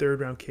second or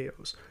third-round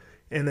KOs.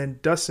 And then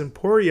Dustin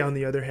Poirier, on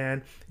the other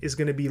hand, is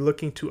going to be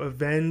looking to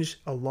avenge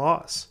a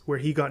loss where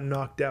he got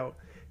knocked out.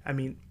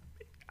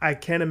 I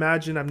can't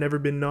imagine. I've never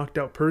been knocked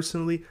out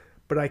personally,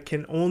 but I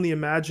can only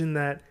imagine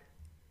that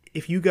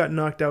if you got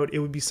knocked out, it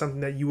would be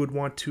something that you would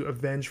want to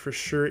avenge for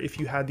sure if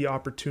you had the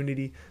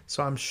opportunity.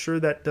 So I'm sure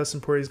that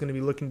Dustin Poirier is going to be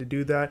looking to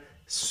do that.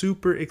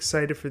 Super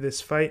excited for this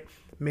fight.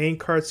 Main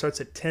card starts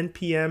at 10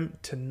 p.m.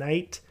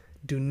 tonight.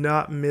 Do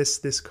not miss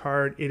this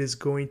card. It is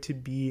going to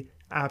be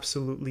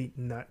absolutely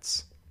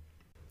nuts.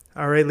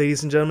 All right,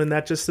 ladies and gentlemen,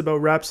 that just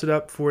about wraps it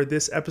up for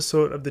this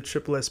episode of the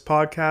Triple S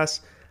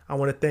Podcast. I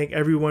want to thank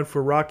everyone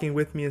for rocking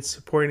with me and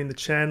supporting the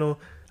channel.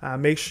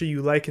 Make sure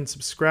you like and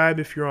subscribe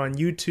if you're on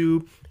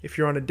YouTube. If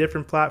you're on a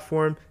different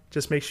platform,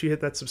 just make sure you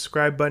hit that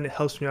subscribe button. It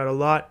helps me out a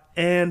lot.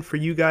 And for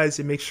you guys,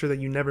 it makes sure that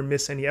you never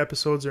miss any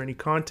episodes or any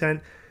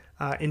content.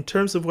 In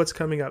terms of what's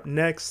coming up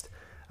next,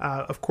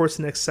 of course,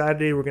 next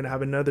Saturday, we're going to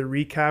have another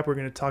recap. We're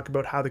going to talk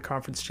about how the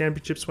conference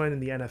championships went in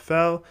the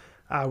NFL.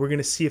 We're going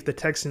to see if the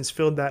Texans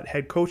filled that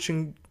head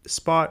coaching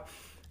spot.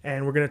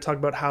 And we're going to talk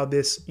about how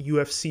this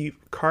UFC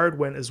card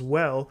went as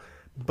well.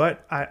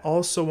 But I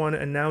also want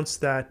to announce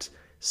that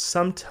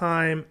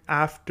sometime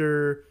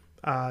after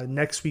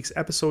next week's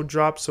episode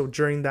drops, so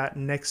during that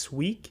next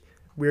week,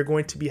 we're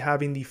going to be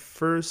having the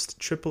first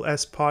Triple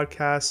S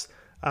Podcast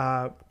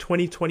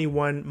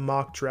 2021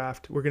 mock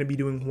draft. We're going to be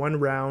doing one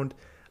round.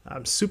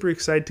 I'm super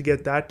excited to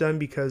get that done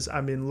because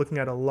I've been looking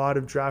at a lot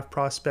of draft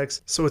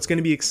prospects. So it's going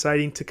to be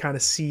exciting to kind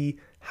of see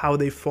how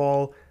they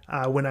fall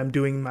when I'm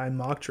doing my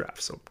mock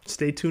draft. So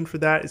stay tuned for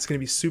that. It's going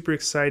to be super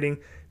exciting.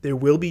 There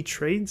will be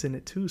trades in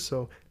it too,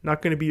 so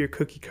not going to be your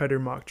cookie cutter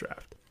mock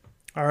draft.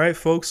 All right,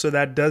 folks, so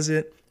that does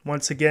it.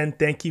 Once again,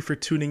 thank you for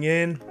tuning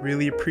in.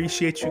 Really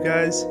appreciate you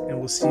guys, and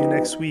we'll see you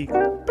next week.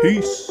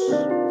 Peace.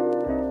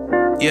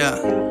 Yeah.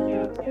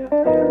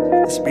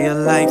 It's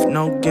real life,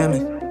 no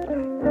gimmick.